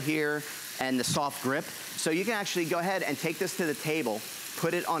handle here and the soft grip. So you can actually go ahead and take this to the table,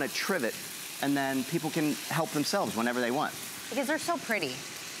 put it on a trivet, and then people can help themselves whenever they want. Because they're so pretty.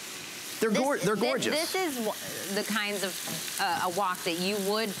 They're gorgeous. This is the kinds of a wok that you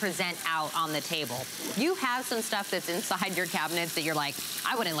would present out on the table. You have some stuff that's inside your cabinets that you're like,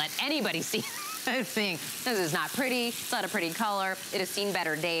 I wouldn't let anybody see this thing. This is not pretty. It's not a pretty color. It has seen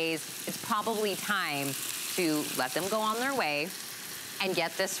better days. It's probably time to let them go on their way and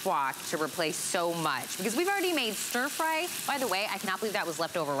get this wok to replace so much. Because we've already made stir fry. By the way, I cannot believe that was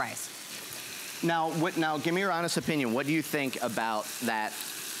leftover rice. Now, give me your honest opinion. What do you think about that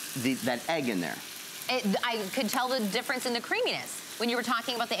egg in there? I could tell the difference in the creaminess. When you were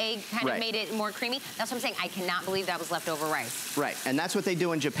talking about the egg kind of made it more creamy, that's what I'm saying. I cannot believe that was leftover rice. Right, and that's what they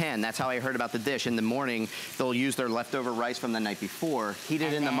do in Japan. That's how I heard about the dish. In the morning, they'll use their leftover rice from the night before, heat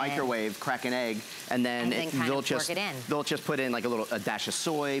it in the microwave, crack an egg, and then they'll just put in like a dash of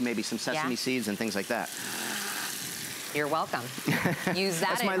soy, maybe some sesame seeds and things like that. You're welcome. Use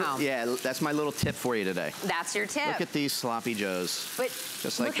that at home. Yeah, that's my little tip for you today. That's your tip. Look at these sloppy joes. But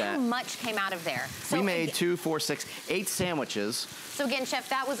just like that. Look how much came out of there. So we made 2, 4, 6, 8 sandwiches. So again, Chef,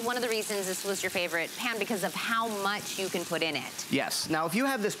 that was one of the reasons this was your favorite pan, because of how much you can put in it. Yes. Now, if you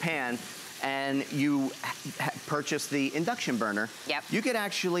have this pan and you purchase the induction burner, you could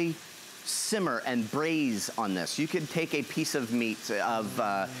actually simmer and braise on this. You could take a piece of meat of,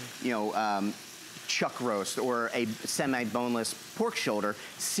 chuck roast or a semi-boneless pork shoulder,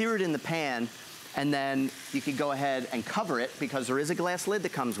 sear it in the pan, and then you could go ahead and cover it because there is a glass lid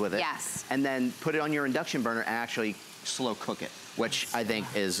that comes with it. Yes. And then put it on your induction burner and actually slow cook it, which I think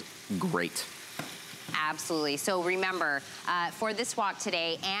is great. Absolutely. So remember, for this wok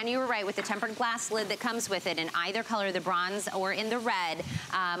today, and you were right, with the tempered glass lid that comes with it in either color, the bronze or in the red,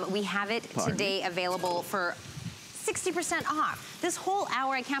 we have it today available for 60% off. This whole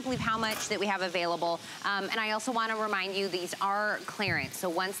hour, I can't believe how much that we have available. And I also want to remind you, these are clearance. So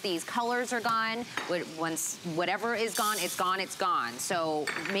once these colors are gone, once whatever is gone, it's gone, it's gone. So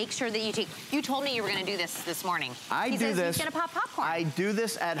make sure that you take, you told me you were going to do this morning. He says he's going to pop popcorn. I do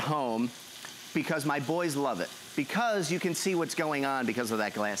this at home because my boys love it. Because you can see what's going on because of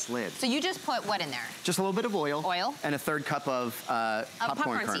that glass lid. So you just put what in there? Just a little bit of oil. Oil. And a 1/3 cup of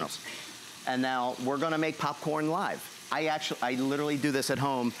popcorn kernels. Seeds. And now we're gonna make popcorn live. I literally do this at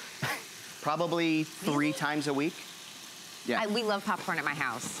home probably 3 times a week. Yeah. We love popcorn at my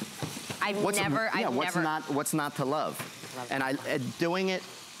house. What's not to love? And doing it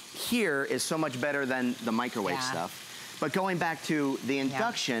here is so much better than the microwave stuff. But going back to the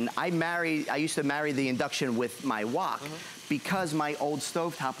induction, I used to marry the induction with my wok because my old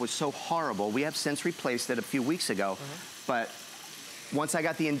stovetop was so horrible. We have since replaced it a few weeks ago, but once I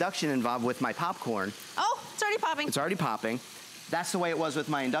got the induction involved with my popcorn. Oh, it's already popping. It's already popping. That's the way it was with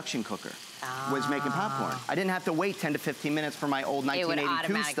my induction cooker, was making popcorn. I didn't have to wait 10 to 15 minutes for my old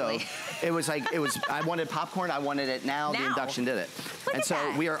 1982 stove. It was like, I wanted popcorn, I wanted it now. The induction did it. And so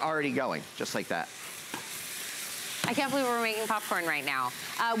we are already going, just like that. I can't believe we're making popcorn right now.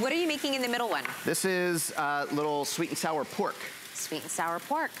 What are you making in the middle one? This is little sweet and sour pork. Sweet and sour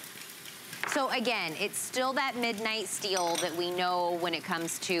pork. So again, it's still that midnight steel that we know when it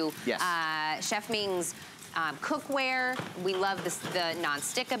comes to Chef Ming's cookware. We love the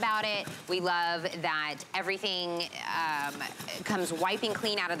non-stick about it. We love that everything comes wiping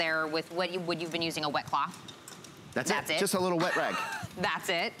clean out of there with what you've been using, a wet cloth. That's it. Just a little wet rag. That's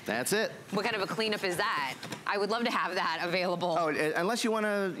it? That's it. What kind of a cleanup is that? I would love to have that available. Oh, unless you want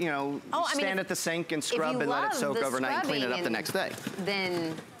to, stand at the sink and scrub and let it soak overnight and clean it up the next day.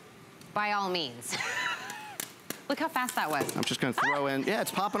 Then, by all means. Look how fast that was. I'm just going to throw in, it's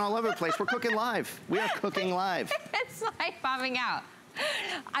popping all over the place. We're cooking live. We are cooking live. It's like popping out.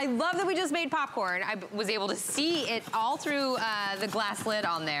 I love that we just made popcorn. I was able to see it all through the glass lid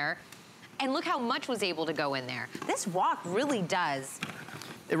on there. And look how much was able to go in there. This wok really does.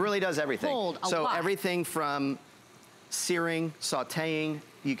 It really does everything. Hold a so lot. Everything from searing, sauteing,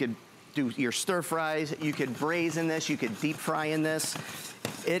 you could do your stir fries, you could braise in this, you could deep fry in this.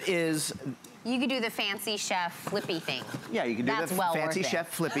 It is... You could do the fancy chef flippy thing. Yeah, you could do the fancy chef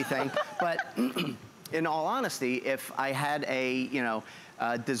flippy thing. But in all honesty, if I had a,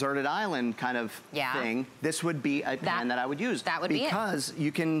 deserted island kind of thing, this would be a pan that I would use. That would be it. Because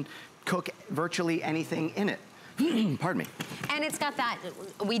you can cook virtually anything in it. Pardon me. And it's got that,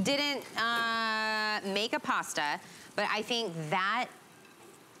 we didn't make a pasta, but I think that,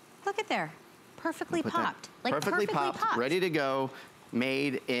 look at there, perfectly popped. Like perfectly popped, ready to go.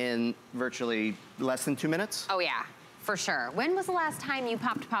 Made in virtually less than 2 minutes? Oh yeah, for sure. When was the last time you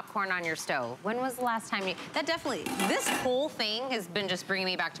popped popcorn on your stove? When was the last time that definitely, this whole thing has been just bringing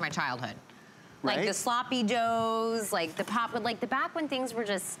me back to my childhood. Right? Like the sloppy joes, like the back when things were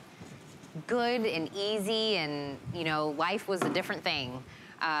just good and easy and, life was a different thing.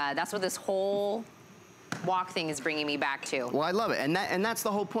 That's what this whole wok thing is bringing me back to. Well, I love it, and that's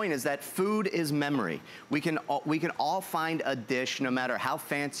the whole point, is that food is memory. We can all find a dish, no matter how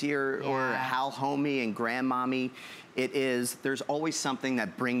fancy or how homey and grandmommy it is. There's always something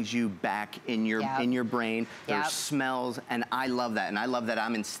that brings you back in your brain. There's smells, and I love that, and I love that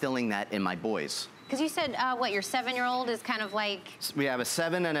I'm instilling that in my boys. Because you said, your 7-year-old is kind of like... We have a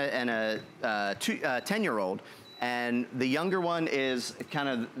 7 and a 10-year-old. And the younger one is kind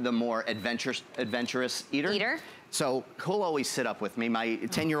of the more adventurous eater. So he'll always sit up with me. My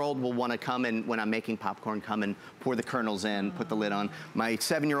 10-year-old will want to come and, when I'm making popcorn, come and pour the kernels in, put the lid on. My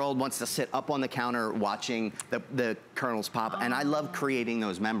 7-year-old wants to sit up on the counter watching the kernels pop. And I love creating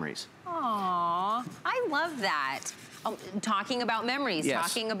those memories. Aww, I love that. Talking about memories,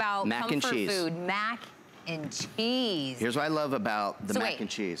 talking about comfort food, mac and cheese. Here's what I love about the mac and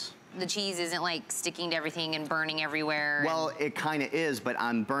cheese. The cheese isn't like sticking to everything and burning everywhere. Well, it kind of is, but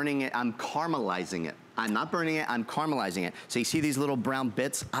I'm burning it, I'm caramelizing it. I'm not burning it, I'm caramelizing it. So you see these little brown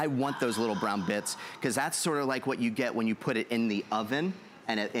bits? I want those little brown bits, because that's sort of like what you get when you put it in the oven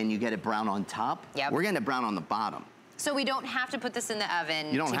and you get it brown on top. We're getting it brown on the bottom. So we don't have to put this in the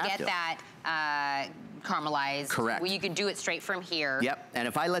oven to get that caramelized. Correct. Well, you could do it straight from here. Yep, and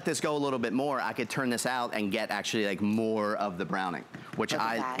if I let this go a little bit more, I could turn this out and get actually like more of the browning, which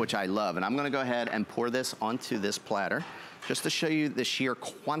I love. And I'm gonna go ahead and pour this onto this platter just to show you the sheer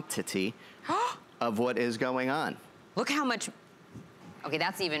quantity of what is going on. Look how much, okay,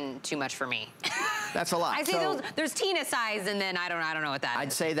 that's even too much for me. That's a lot. I see there's Tina size, and then I don't know what that is.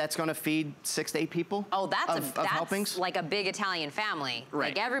 I'd say that's gonna feed 6 to 8 people. Oh, that's helpings. Like a big Italian family.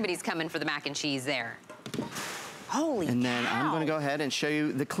 Right. Like everybody's coming for the mac and cheese there. Holy And then cow. I'm gonna go ahead and show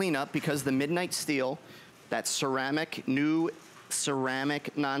you the cleanup because the Midnight Steel, that new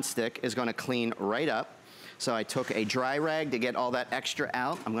ceramic nonstick is gonna clean right up. So I took a dry rag to get all that extra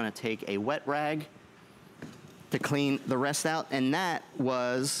out. I'm gonna take a wet rag to clean the rest out, and that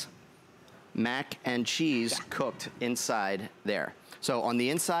was mac and cheese cooked inside there. So on the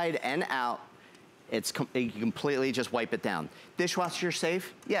inside and out, you completely just wipe it down. Dishwasher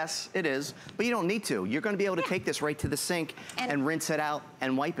safe? Yes, it is, but you don't need to. You're gonna be able to take this right to the sink and rinse it out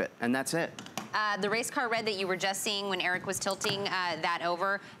and wipe it, and that's it. The race car red that you were just seeing when Eric was tilting that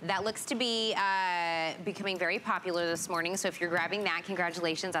over, that looks to be becoming very popular this morning. So if you're grabbing that,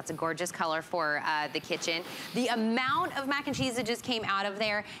 congratulations. That's a gorgeous color for the kitchen. The amount of mac and cheese that just came out of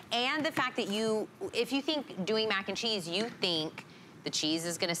there, and the fact that if you think doing mac and cheese, you think the cheese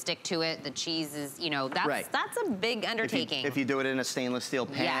is gonna stick to it. The cheese is, that's a big undertaking. If you do it in a stainless steel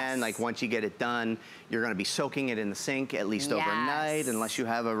pan, like once you get it done, you're gonna be soaking it in the sink at least overnight, unless you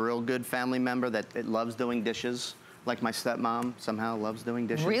have a real good family member that loves doing dishes. Like my stepmom somehow loves doing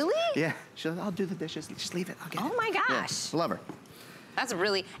dishes. Really? Yeah, she'll, I'll do the dishes, just leave it, I'll get it. Oh my gosh. Yeah, love her. That's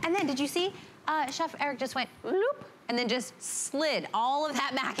really, and then did you see, Chef Eric just went, loop, and then just slid all of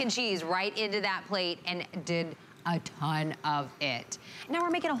that mac and cheese right into that plate and did a ton of it. Now we're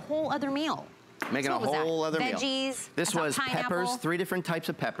making a whole other meal. Making a whole other meal. Veggies. This was peppers, 3 different types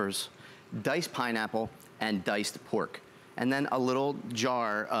of peppers, diced pineapple, and diced pork. And then a little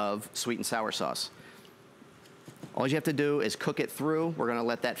jar of sweet and sour sauce. All you have to do is cook it through. We're gonna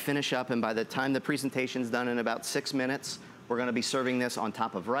let that finish up, and by the time the presentation's done in about 6 minutes, we're gonna be serving this on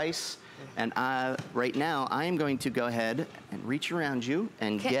top of rice. And right now, I am going to go ahead and reach around you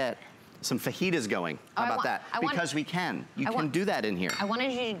and get some fajitas going. How about that? Because we can. You can do that in here. I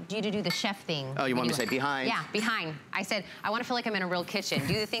wanted you to do the chef thing. Oh, you want me to say behind? Yeah, behind. I said, I want to feel like I'm in a real kitchen.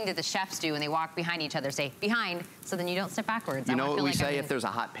 Do the thing that the chefs do when they walk behind each other. Say, behind, so then you don't step backwards. You know what we say if there's a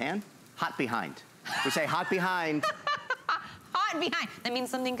hot pan? Hot behind. We say hot behind. Hot behind. That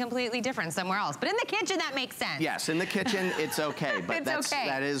means something completely different somewhere else. But in the kitchen, that makes sense. Yes, in the kitchen, it's okay. But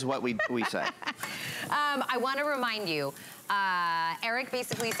that is what we say. I want to remind you, Eric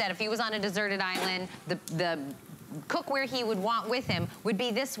basically said if he was on a deserted island, the cookware he would want with him would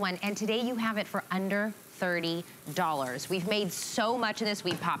be this one. And today you have it for under $30. We've made so much of this.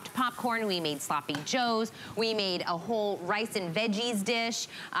 We popped popcorn, we made sloppy joes, we made a whole rice and veggies dish.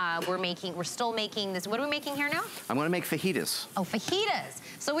 We're still making this. What are we making here now? I'm gonna make fajitas. Oh, fajitas.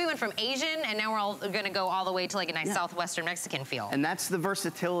 So we went from Asian and now we're all gonna go all the way to like a nice Southwestern Mexican feel. And that's the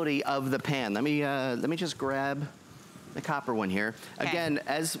versatility of the pan. Let me just grab the copper one here. Okay. Again,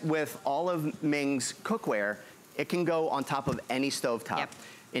 as with all of Ming's cookware, it can go on top of any stovetop. Yep.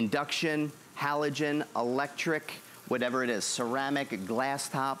 Induction, halogen, electric, whatever it is, ceramic, glass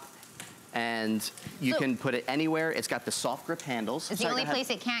top, and you can put it anywhere. It's got the soft grip handles. The only place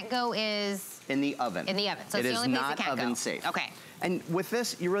it can't go is? In the oven. In the oven. So it's the only place it can't go. It is not oven safe. Okay. And with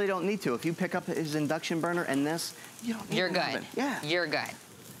this, you really don't need to. If you pick up his induction burner and this, you don't need an oven. Yeah. You're good.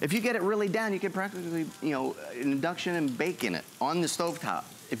 If you get it really down, you can practically, induction and bake in it on the stovetop.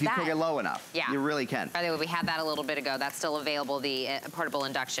 If you cook it low enough, you really can. By the way, we had that a little bit ago. That's still available, the portable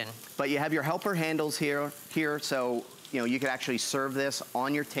induction. But you have your helper handles here, so you could actually serve this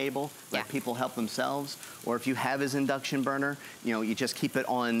on your table, let people help themselves. Or if you have his induction burner, you just keep it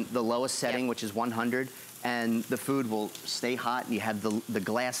on the lowest setting, which is 100, and the food will stay hot. You have the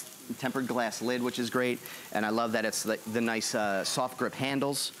glass, tempered glass lid, which is great. And I love that it's the nice soft grip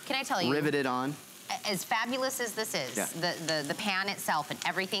handles. Can I tell you? Riveted on. As fabulous as this is, the pan itself and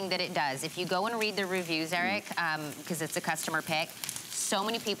everything that it does, if you go and read the reviews, Eric, because it's a customer pick, so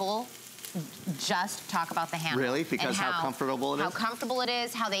many people just talk about the handle. Really? Because how comfortable it is? How comfortable it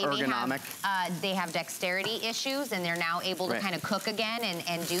is, how they they have dexterity issues, and they're now able to kind of cook again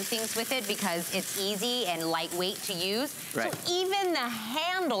and do things with it because it's easy and lightweight to use. Right. So even the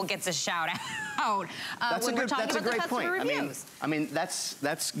handle gets a shout out when we're talking about the customer reviews. I mean,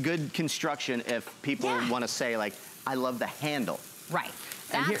 that's good construction if people want to say, like, I love the handle. Right.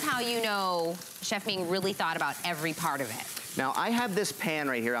 That's how you know Chef Ming really thought about every part of it. Now, I have this pan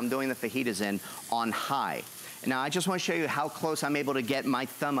right here I'm doing the fajitas in on high. Now, I just want to show you how close I'm able to get my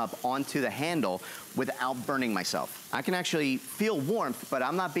thumb up onto the handle without burning myself. I can actually feel warmth, but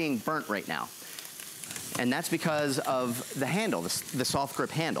I'm not being burnt right now. And that's because of the handle, the soft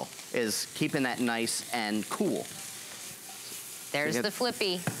grip handle is keeping that nice and cool. There's the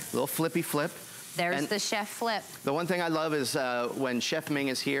flippy. Little flippy flip. There's the chef flip. The one thing I love is when Chef Ming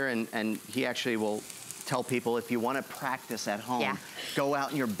is here, and he actually will tell people, if you want to practice at home, go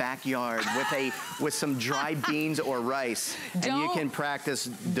out in your backyard with some dried beans or rice, and you can practice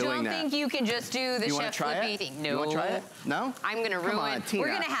doing that. Don't think you can just do the chef flippy thing. No. You want to try it? No? I'm going to ruin it. We're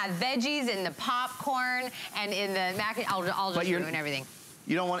going to have veggies in the popcorn and in the mac. I'll just ruin everything.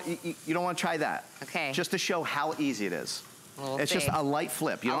 You don't want to try that. Okay. Just to show how easy it is. It's just a light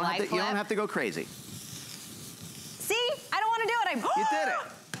flip. You don't have to go crazy. See? I don't want to do it. You did it.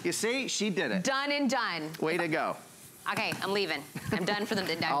 You see? She did it. Done and done. Way to go. Okay, I'm leaving. I'm done for the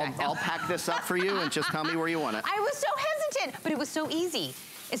day. I'll pack this up for you and just tell me where you want it. I was so hesitant, but it was so easy.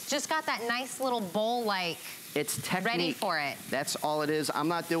 It's just got that nice little bowl-like. It's technique. Ready for it. That's all it is. I'm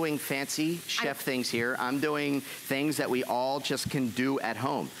not doing fancy chef things here. I'm doing things that we all just can do at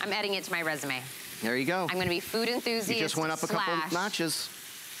home. I'm adding it to my resume. There you go. I'm going to be food enthusiast. You just went up a couple notches.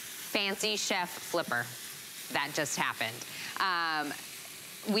 Fancy chef flipper. That just happened.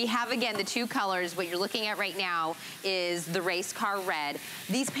 We have, again, the two colors. What you're looking at right now is the race car red.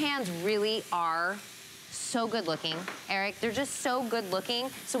 These pans really are so good looking, Eric. They're just so good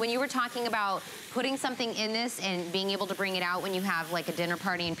looking. So when you were talking about putting something in this and being able to bring it out when you have like a dinner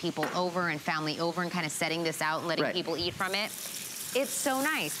party and people over and family over and kind of setting this out and letting people eat from it, it's so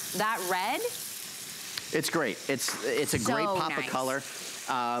nice. That red, it's great. It's a great pop of color.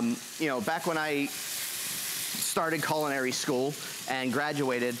 You know, back when I started culinary school and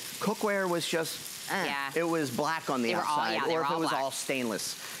graduated, cookware was just, it was black on the outside, or if it was all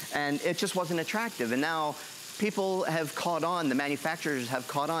stainless. And it just wasn't attractive. And now people have caught on, the manufacturers have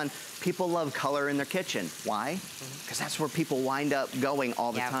caught on, people love color in their kitchen. Why? Because that's where people wind up going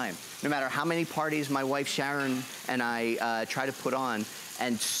all the time. No matter how many parties my wife Sharon and I try to put on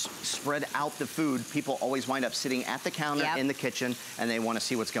and spread out the food, people always wind up sitting at the counter in the kitchen and they want to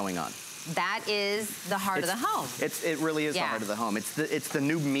see what's going on. That is the heart of the home. It really is the heart of the home. It's the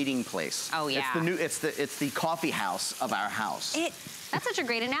new meeting place. Oh yeah. It's the coffee house of our house. That's such a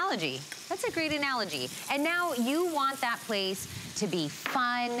great analogy. That's a great analogy. And now you want that place to be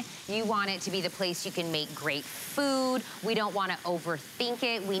fun. You want it to be the place you can make great food. We don't want to overthink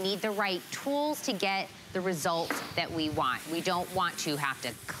it. We need the right tools to get the results that we want. We don't want to have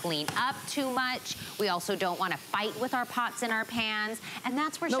to clean up too much. We also don't want to fight with our pots and our pans. And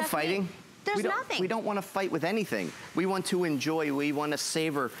that's where no fighting. There's nothing. We don't want to fight with anything. We want to enjoy. We want to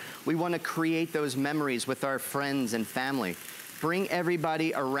savor. We want to create those memories with our friends and family. Bring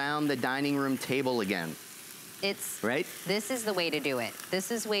everybody around the dining room table again. This is the way to do it.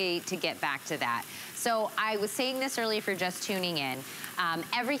 This is the way to get back to that. So I was saying this earlier if you're just tuning in.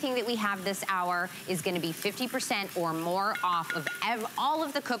 Everything that we have this hour is going to be 50% or more off of all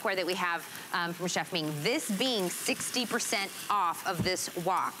of the cookware that we have from Chef Ming. This being 60% off of this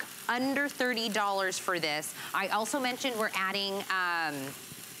wok. Under $30 for this. I also mentioned we're adding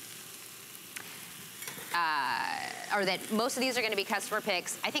or that most of these are going to be customer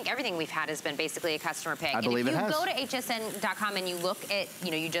picks. I think everything we've had has been basically a customer pick. I believe it has. If you go to hsn.com and you look at,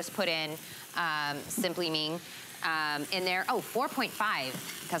 you just put in Simply Ming in there. Oh,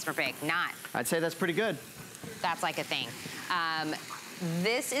 4.5 customer pick, not. I'd say that's pretty good. That's like a thing.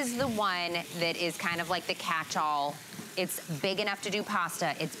 This is the one that is kind of like the catch-all. It's big enough to do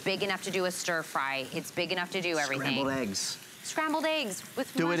pasta. It's big enough to do a stir fry. It's big enough to do everything. Scrambled eggs. Scrambled eggs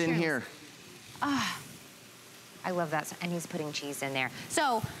with mushrooms. Do it in here. I love that, and he's putting cheese in there.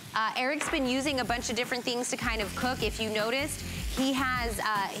 So Eric's been using a bunch of different things to kind of cook. If you noticed, he has,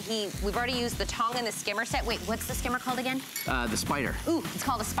 we've already used the tong and the skimmer set. Wait, what's the skimmer called again? The spider. Ooh, it's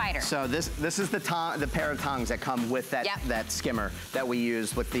called a spider. So this is the pair of tongs that come with that skimmer that we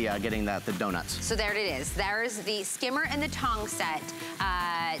use with the getting the donuts. So there it is. There's the skimmer and the tong set.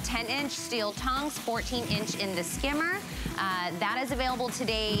 10-inch steel tongs, 14-inch in the skimmer. That is available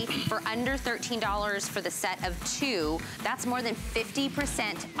today for under $13 for the set of 2. That's more than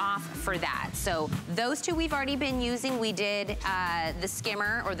 50% off for that. So those two we've already been using. We did the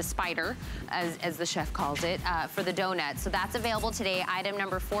skimmer, or the spider, as the chef calls it, for the donuts. So that's available today, item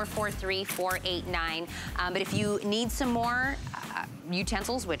number 443489. But if you need some more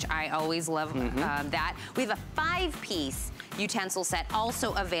utensils, which I always love that, we have a 5-piece utensil set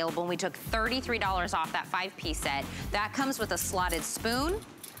also available, and we took $33 off that 5-piece set. That comes with a slotted spoon,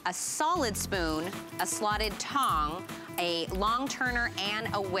 a solid spoon, a slotted tong, a long turner, and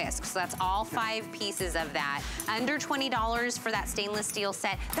a whisk. So that's all 5 pieces of that. Under $20 for that stainless steel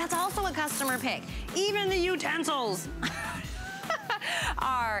set. That's also a customer pick. Even the utensils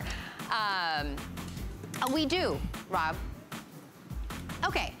are, we do, Rob.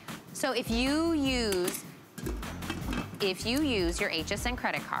 Okay, so if you use your HSN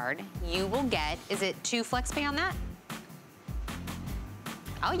credit card, you will get, is it 2 FlexPay on that?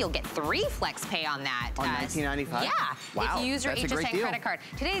 Oh, you'll get 3 FlexPay on that. On $19.95? Yeah, wow, if you use your that's a great HSN deal. credit card.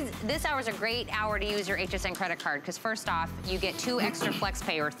 This hour is a great hour to use your HSN credit card because first off, you get 2 extra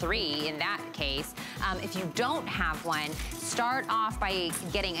FlexPay, or 3 in that case. If you don't have one, start off by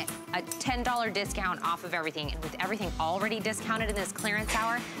getting a $10 discount off of everything. And with everything already discounted in this clearance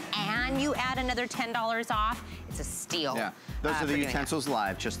hour, and you add another $10 off, it's a steal. Yeah, those are the utensils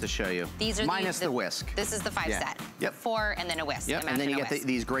live, just to show you. These are minus the whisk. This is the 5 set. Yep. 4 and then a whisk. Yep, and then you get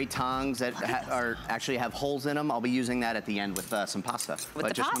these great tongs that actually have holes in them. I'll be using that at the end with some pasta. With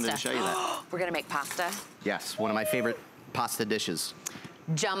the just pasta. wanted to show you that. We're gonna make pasta. Yes, one of my favorite pasta dishes.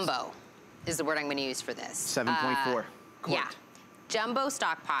 Jumbo is the word I'm gonna use for this. 7.4 quart. Yeah, jumbo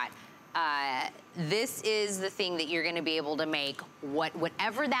stock pot. This is the thing that you're gonna be able to make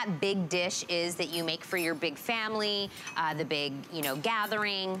whatever that big dish is that you make for your big family, the big,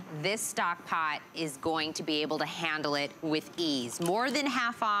 gathering. This stock pot is going to be able to handle it with ease. More than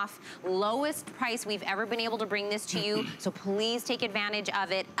half off, lowest price we've ever been able to bring this to you, so please take advantage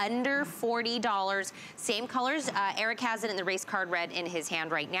of it. Under $40, same colors. Eric has it in the race card red in his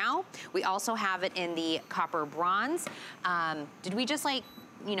hand right now. We also have it in the copper bronze. Did we just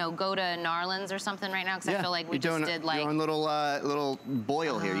go to Narlands or something right now? Because I feel like we just did your own little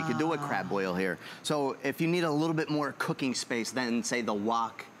boil here. You could do a crab boil here. So if you need a little bit more cooking space than say the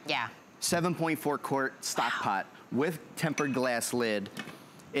wok. Yeah. 7.4 quart stock pot with tempered glass lid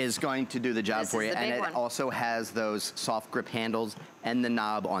is going to do the job for you. And it also has those soft grip handles and the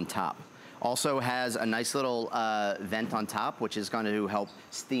knob on top. Also has a nice little vent on top, which is going to help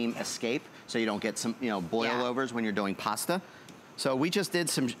steam escape so you don't get some boilovers when you're doing pasta. So we just did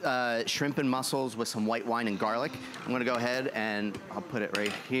some shrimp and mussels with some white wine and garlic. I'm gonna go ahead and I'll put it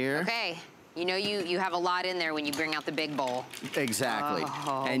right here. Okay, you have a lot in there when you bring out the big bowl. Exactly,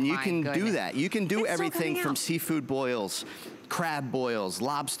 and you can do that. You can do everything from seafood boils, crab boils,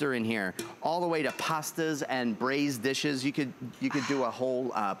 lobster in here, all the way to pastas and braised dishes. You could do a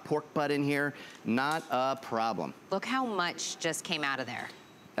whole pork butt in here, not a problem. Look how much just came out of there.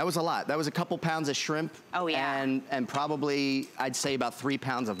 That was a lot. That was a couple pounds of shrimp. Oh, yeah. And probably, I'd say about 3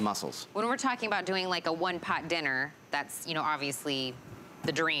 pounds of mussels. When we're talking about doing like a 1-pot dinner, that's, obviously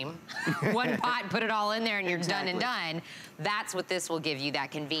the dream. 1 pot, put it all in there and you're done and done. That's what this will give you,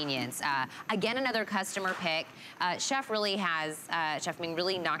 that convenience. Again, another customer pick. Chef Ming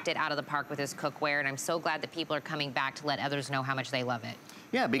really knocked it out of the park with his cookware, and I'm so glad that people are coming back to let others know how much they love it.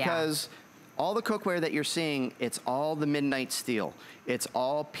 Yeah, because all the cookware that you're seeing, it's all the Midnight Steel. It's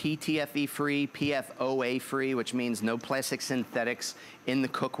all PTFE free, PFOA free, which means no plastic synthetics in the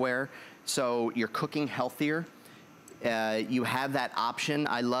cookware. So you're cooking healthier. You have that option.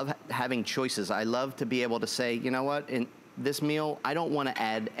 I love having choices. I love to be able to say, you know what, in this meal, I don't want to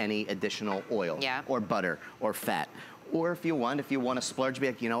add any additional oil or butter or fat. Or if you want to splurge, be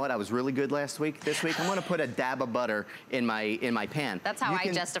like, you know what, I was really good last week. This week, I'm going to put a dab of butter in my pan. That's how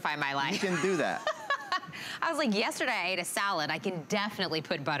I justify my life. You can do that. I was like, yesterday I ate a salad. I can definitely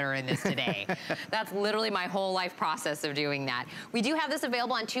put butter in this today. That's literally my whole life process of doing that. We do have this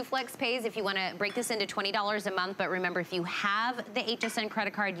available on 2 FlexPays if you want to break this into $20 a month. But remember, if you have the HSN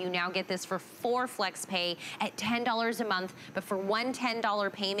credit card, you now get this for 4 FlexPay at $10 a month. But for one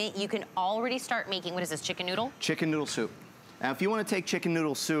 $10 payment, you can already start making, what is this, chicken noodle? Chicken noodle soup. Now, if you want to take chicken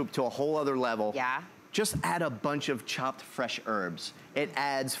noodle soup to a whole other level, just add a bunch of chopped fresh herbs. It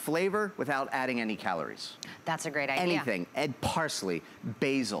adds flavor without adding any calories. That's a great idea. Anything. Add parsley,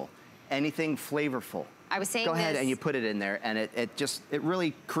 basil, anything flavorful. I was saying go ahead and you put it in there, and it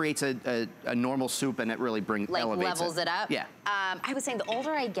really creates a normal soup, and it really levels it up. Yeah. I was saying the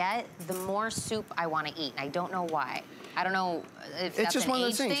older I get, the more soup I want to eat. And I don't know why. I don't know if that's an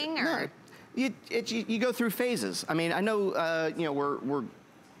age thing or. No, you go through phases. I mean, I know we're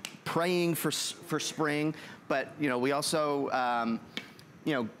praying for spring, but we also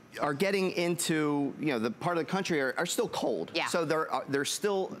are getting into the part of the country are still cold. Yeah. So there's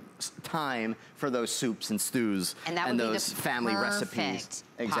still time for those soups and stews and those family recipes.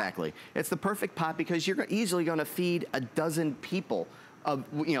 Exactly. It's the perfect pot because you're easily going to feed a dozen people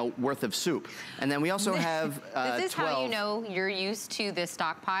worth of soup. And then we also have This is 12. how you know you're used to this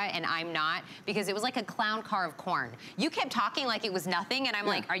stock pot and I'm not, because it was like a clown car of corn. You kept talking like it was nothing, and I'm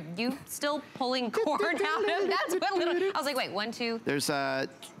like, are you still pulling corn out of? That's what little. I was like, wait, 1, 2. There's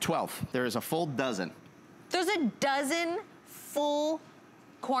 12. There is a full dozen. There's a dozen full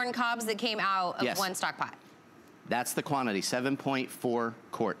corn cobs that came out of one stock pot. That's the quantity, 7.4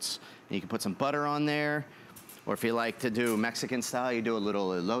 quarts. And you can put some butter on there. Or if you like to do Mexican style, you do a little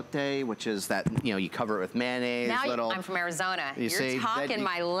elote, which is that, you cover it with mayonnaise. Now I'm from Arizona. You're talking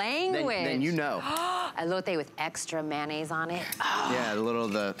my language. Then you know. Elote with extra mayonnaise on it. Oh. Yeah, a little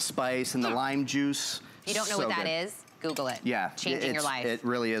of the spice and the lime juice. You don't know what that is? Google it. Yeah. Changing your life. It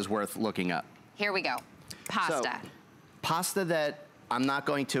really is worth looking up. Here we go. Pasta. So, pasta that I'm not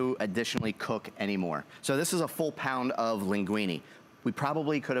going to additionally cook anymore. So this is a full pound of linguine. We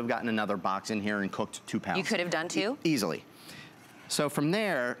probably could have gotten another box in here and cooked 2 pounds. You could have done 2? Easily. So from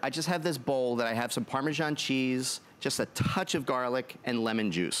there, I just have this bowl that I have some Parmesan cheese, just a touch of garlic, and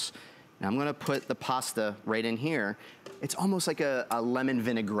lemon juice. Now I'm gonna put the pasta right in here. It's almost like a lemon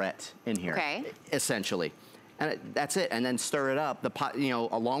vinaigrette in here, essentially. And that's it, and then stir it up,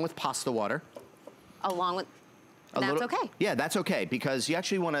 along with pasta water. Along with, that's okay. Yeah, that's okay, because you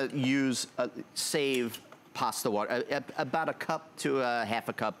actually wanna save pasta water, about a cup to half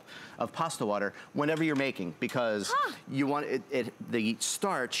a cup of pasta water whenever you're making, because you want the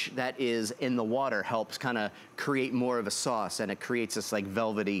starch that is in the water helps kind of create more of a sauce, and it creates this like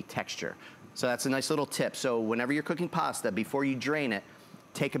velvety texture. So that's a nice little tip. So whenever you're cooking pasta, before you drain it,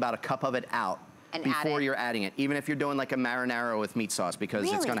 take about a cup of it out and before you're adding it, even if you're doing like a marinara with meat sauce, because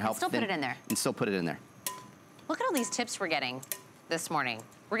it's going to help. Still put it in there. And still put it in there. Look at all these tips we're getting this morning.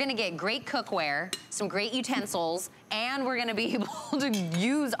 We're gonna get great cookware, some great utensils, and we're gonna be able to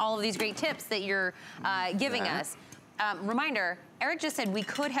use all of these great tips that you're giving us. Reminder, Eric just said we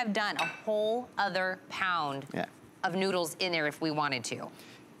could have done a whole other pound of noodles in there if we wanted to.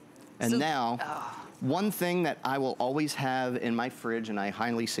 And now, one thing that I will always have in my fridge, and I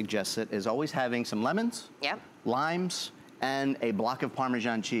highly suggest it, is always having some lemons, limes, and a block of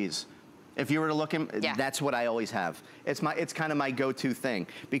Parmesan cheese. If you were to look in, that's what I always have. It's kind of my go-to thing,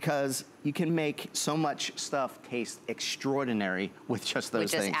 because you can make so much stuff taste extraordinary with just those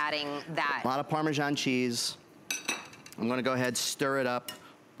things. With just adding that. A lot of Parmesan cheese. I'm gonna go ahead, stir it up.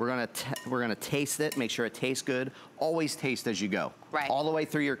 We're gonna taste it, make sure it tastes good. Always taste as you go. Right. All the way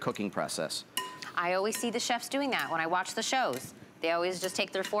through your cooking process. I always see the chefs doing that when I watch the shows. They always just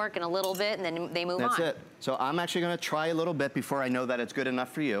take their fork and a little bit and then they move on. That's it. So I'm actually gonna try a little bit before I know that it's good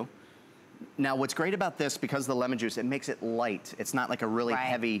enough for you. Now, what's great about this, because of the lemon juice, it makes it light. It's not like a really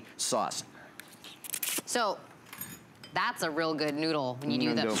heavy sauce. So, that's a real good noodle when you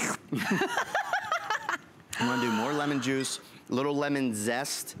do the... I'm gonna do more lemon juice, a little lemon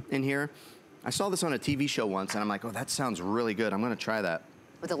zest in here. I saw this on a TV show once, and I'm like, oh, that sounds really good. I'm gonna try that.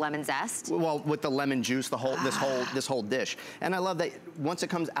 With the lemon zest? Well, with the lemon juice, this whole dish. And I love that once it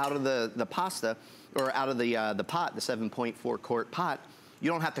comes out of the pasta, or out of the pot, the 7.4 quart pot, you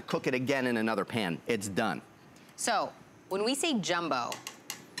don't have to cook it again in another pan. It's done. So, when we say jumbo,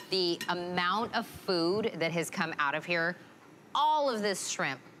 the amount of food that has come out of here, all of this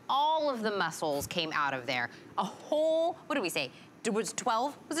shrimp, all of the mussels came out of there. A whole, what did we say? It was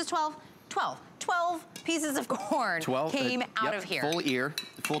 12? Was it 12? 12 pieces of corn came out of here. Full ear,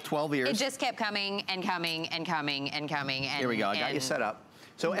 full 12 ears. It just kept coming and coming and coming and coming. And, here we go, I got you set up.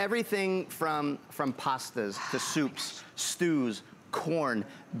 So everything from pastas to soups, stews, corn,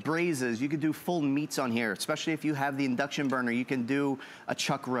 braises, you could do full meats on here, especially if you have the induction burner. You can do a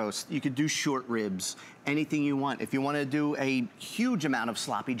chuck roast, you could do short ribs, anything you want. If you want to do a huge amount of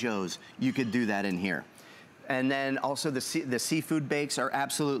sloppy joes, you could do that in here. And then also the seafood bakes are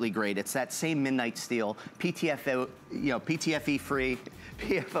absolutely great. It's that same midnight steel, PTFE free,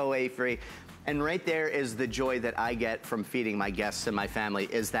 PFOA free. And right there is the joy that I get from feeding my guests and my family,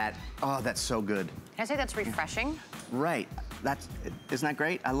 is that, oh, that's so good. Can I say that's refreshing? Right. Isn't that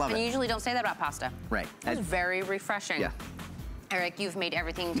great? I love it. And you usually don't say that about pasta. Right. It's very refreshing. Yeah. Eric, you've made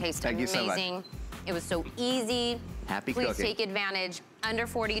everything taste amazing. Thank you so much. It was so easy. Happy cooking. Please take advantage. Under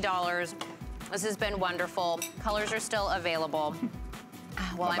 $40. This has been wonderful. Colors are still available.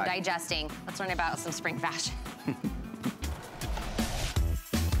 While I'm digesting, let's learn about some spring fashion.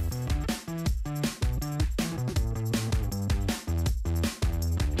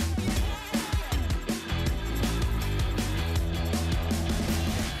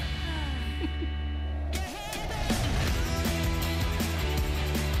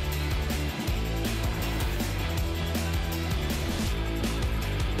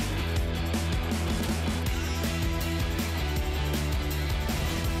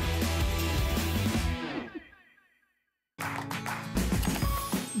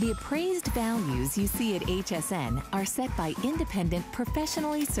 The appraised values you see at HSN are set by independent,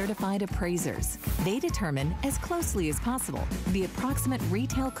 professionally certified appraisers. They determine, as closely as possible, the approximate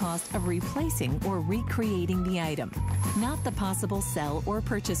retail cost of replacing or recreating the item, not the possible sell or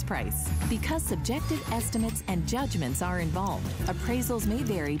purchase price. Because subjective estimates and judgments are involved, appraisals may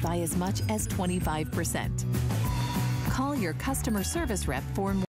vary by as much as 25%. Call your customer service rep for more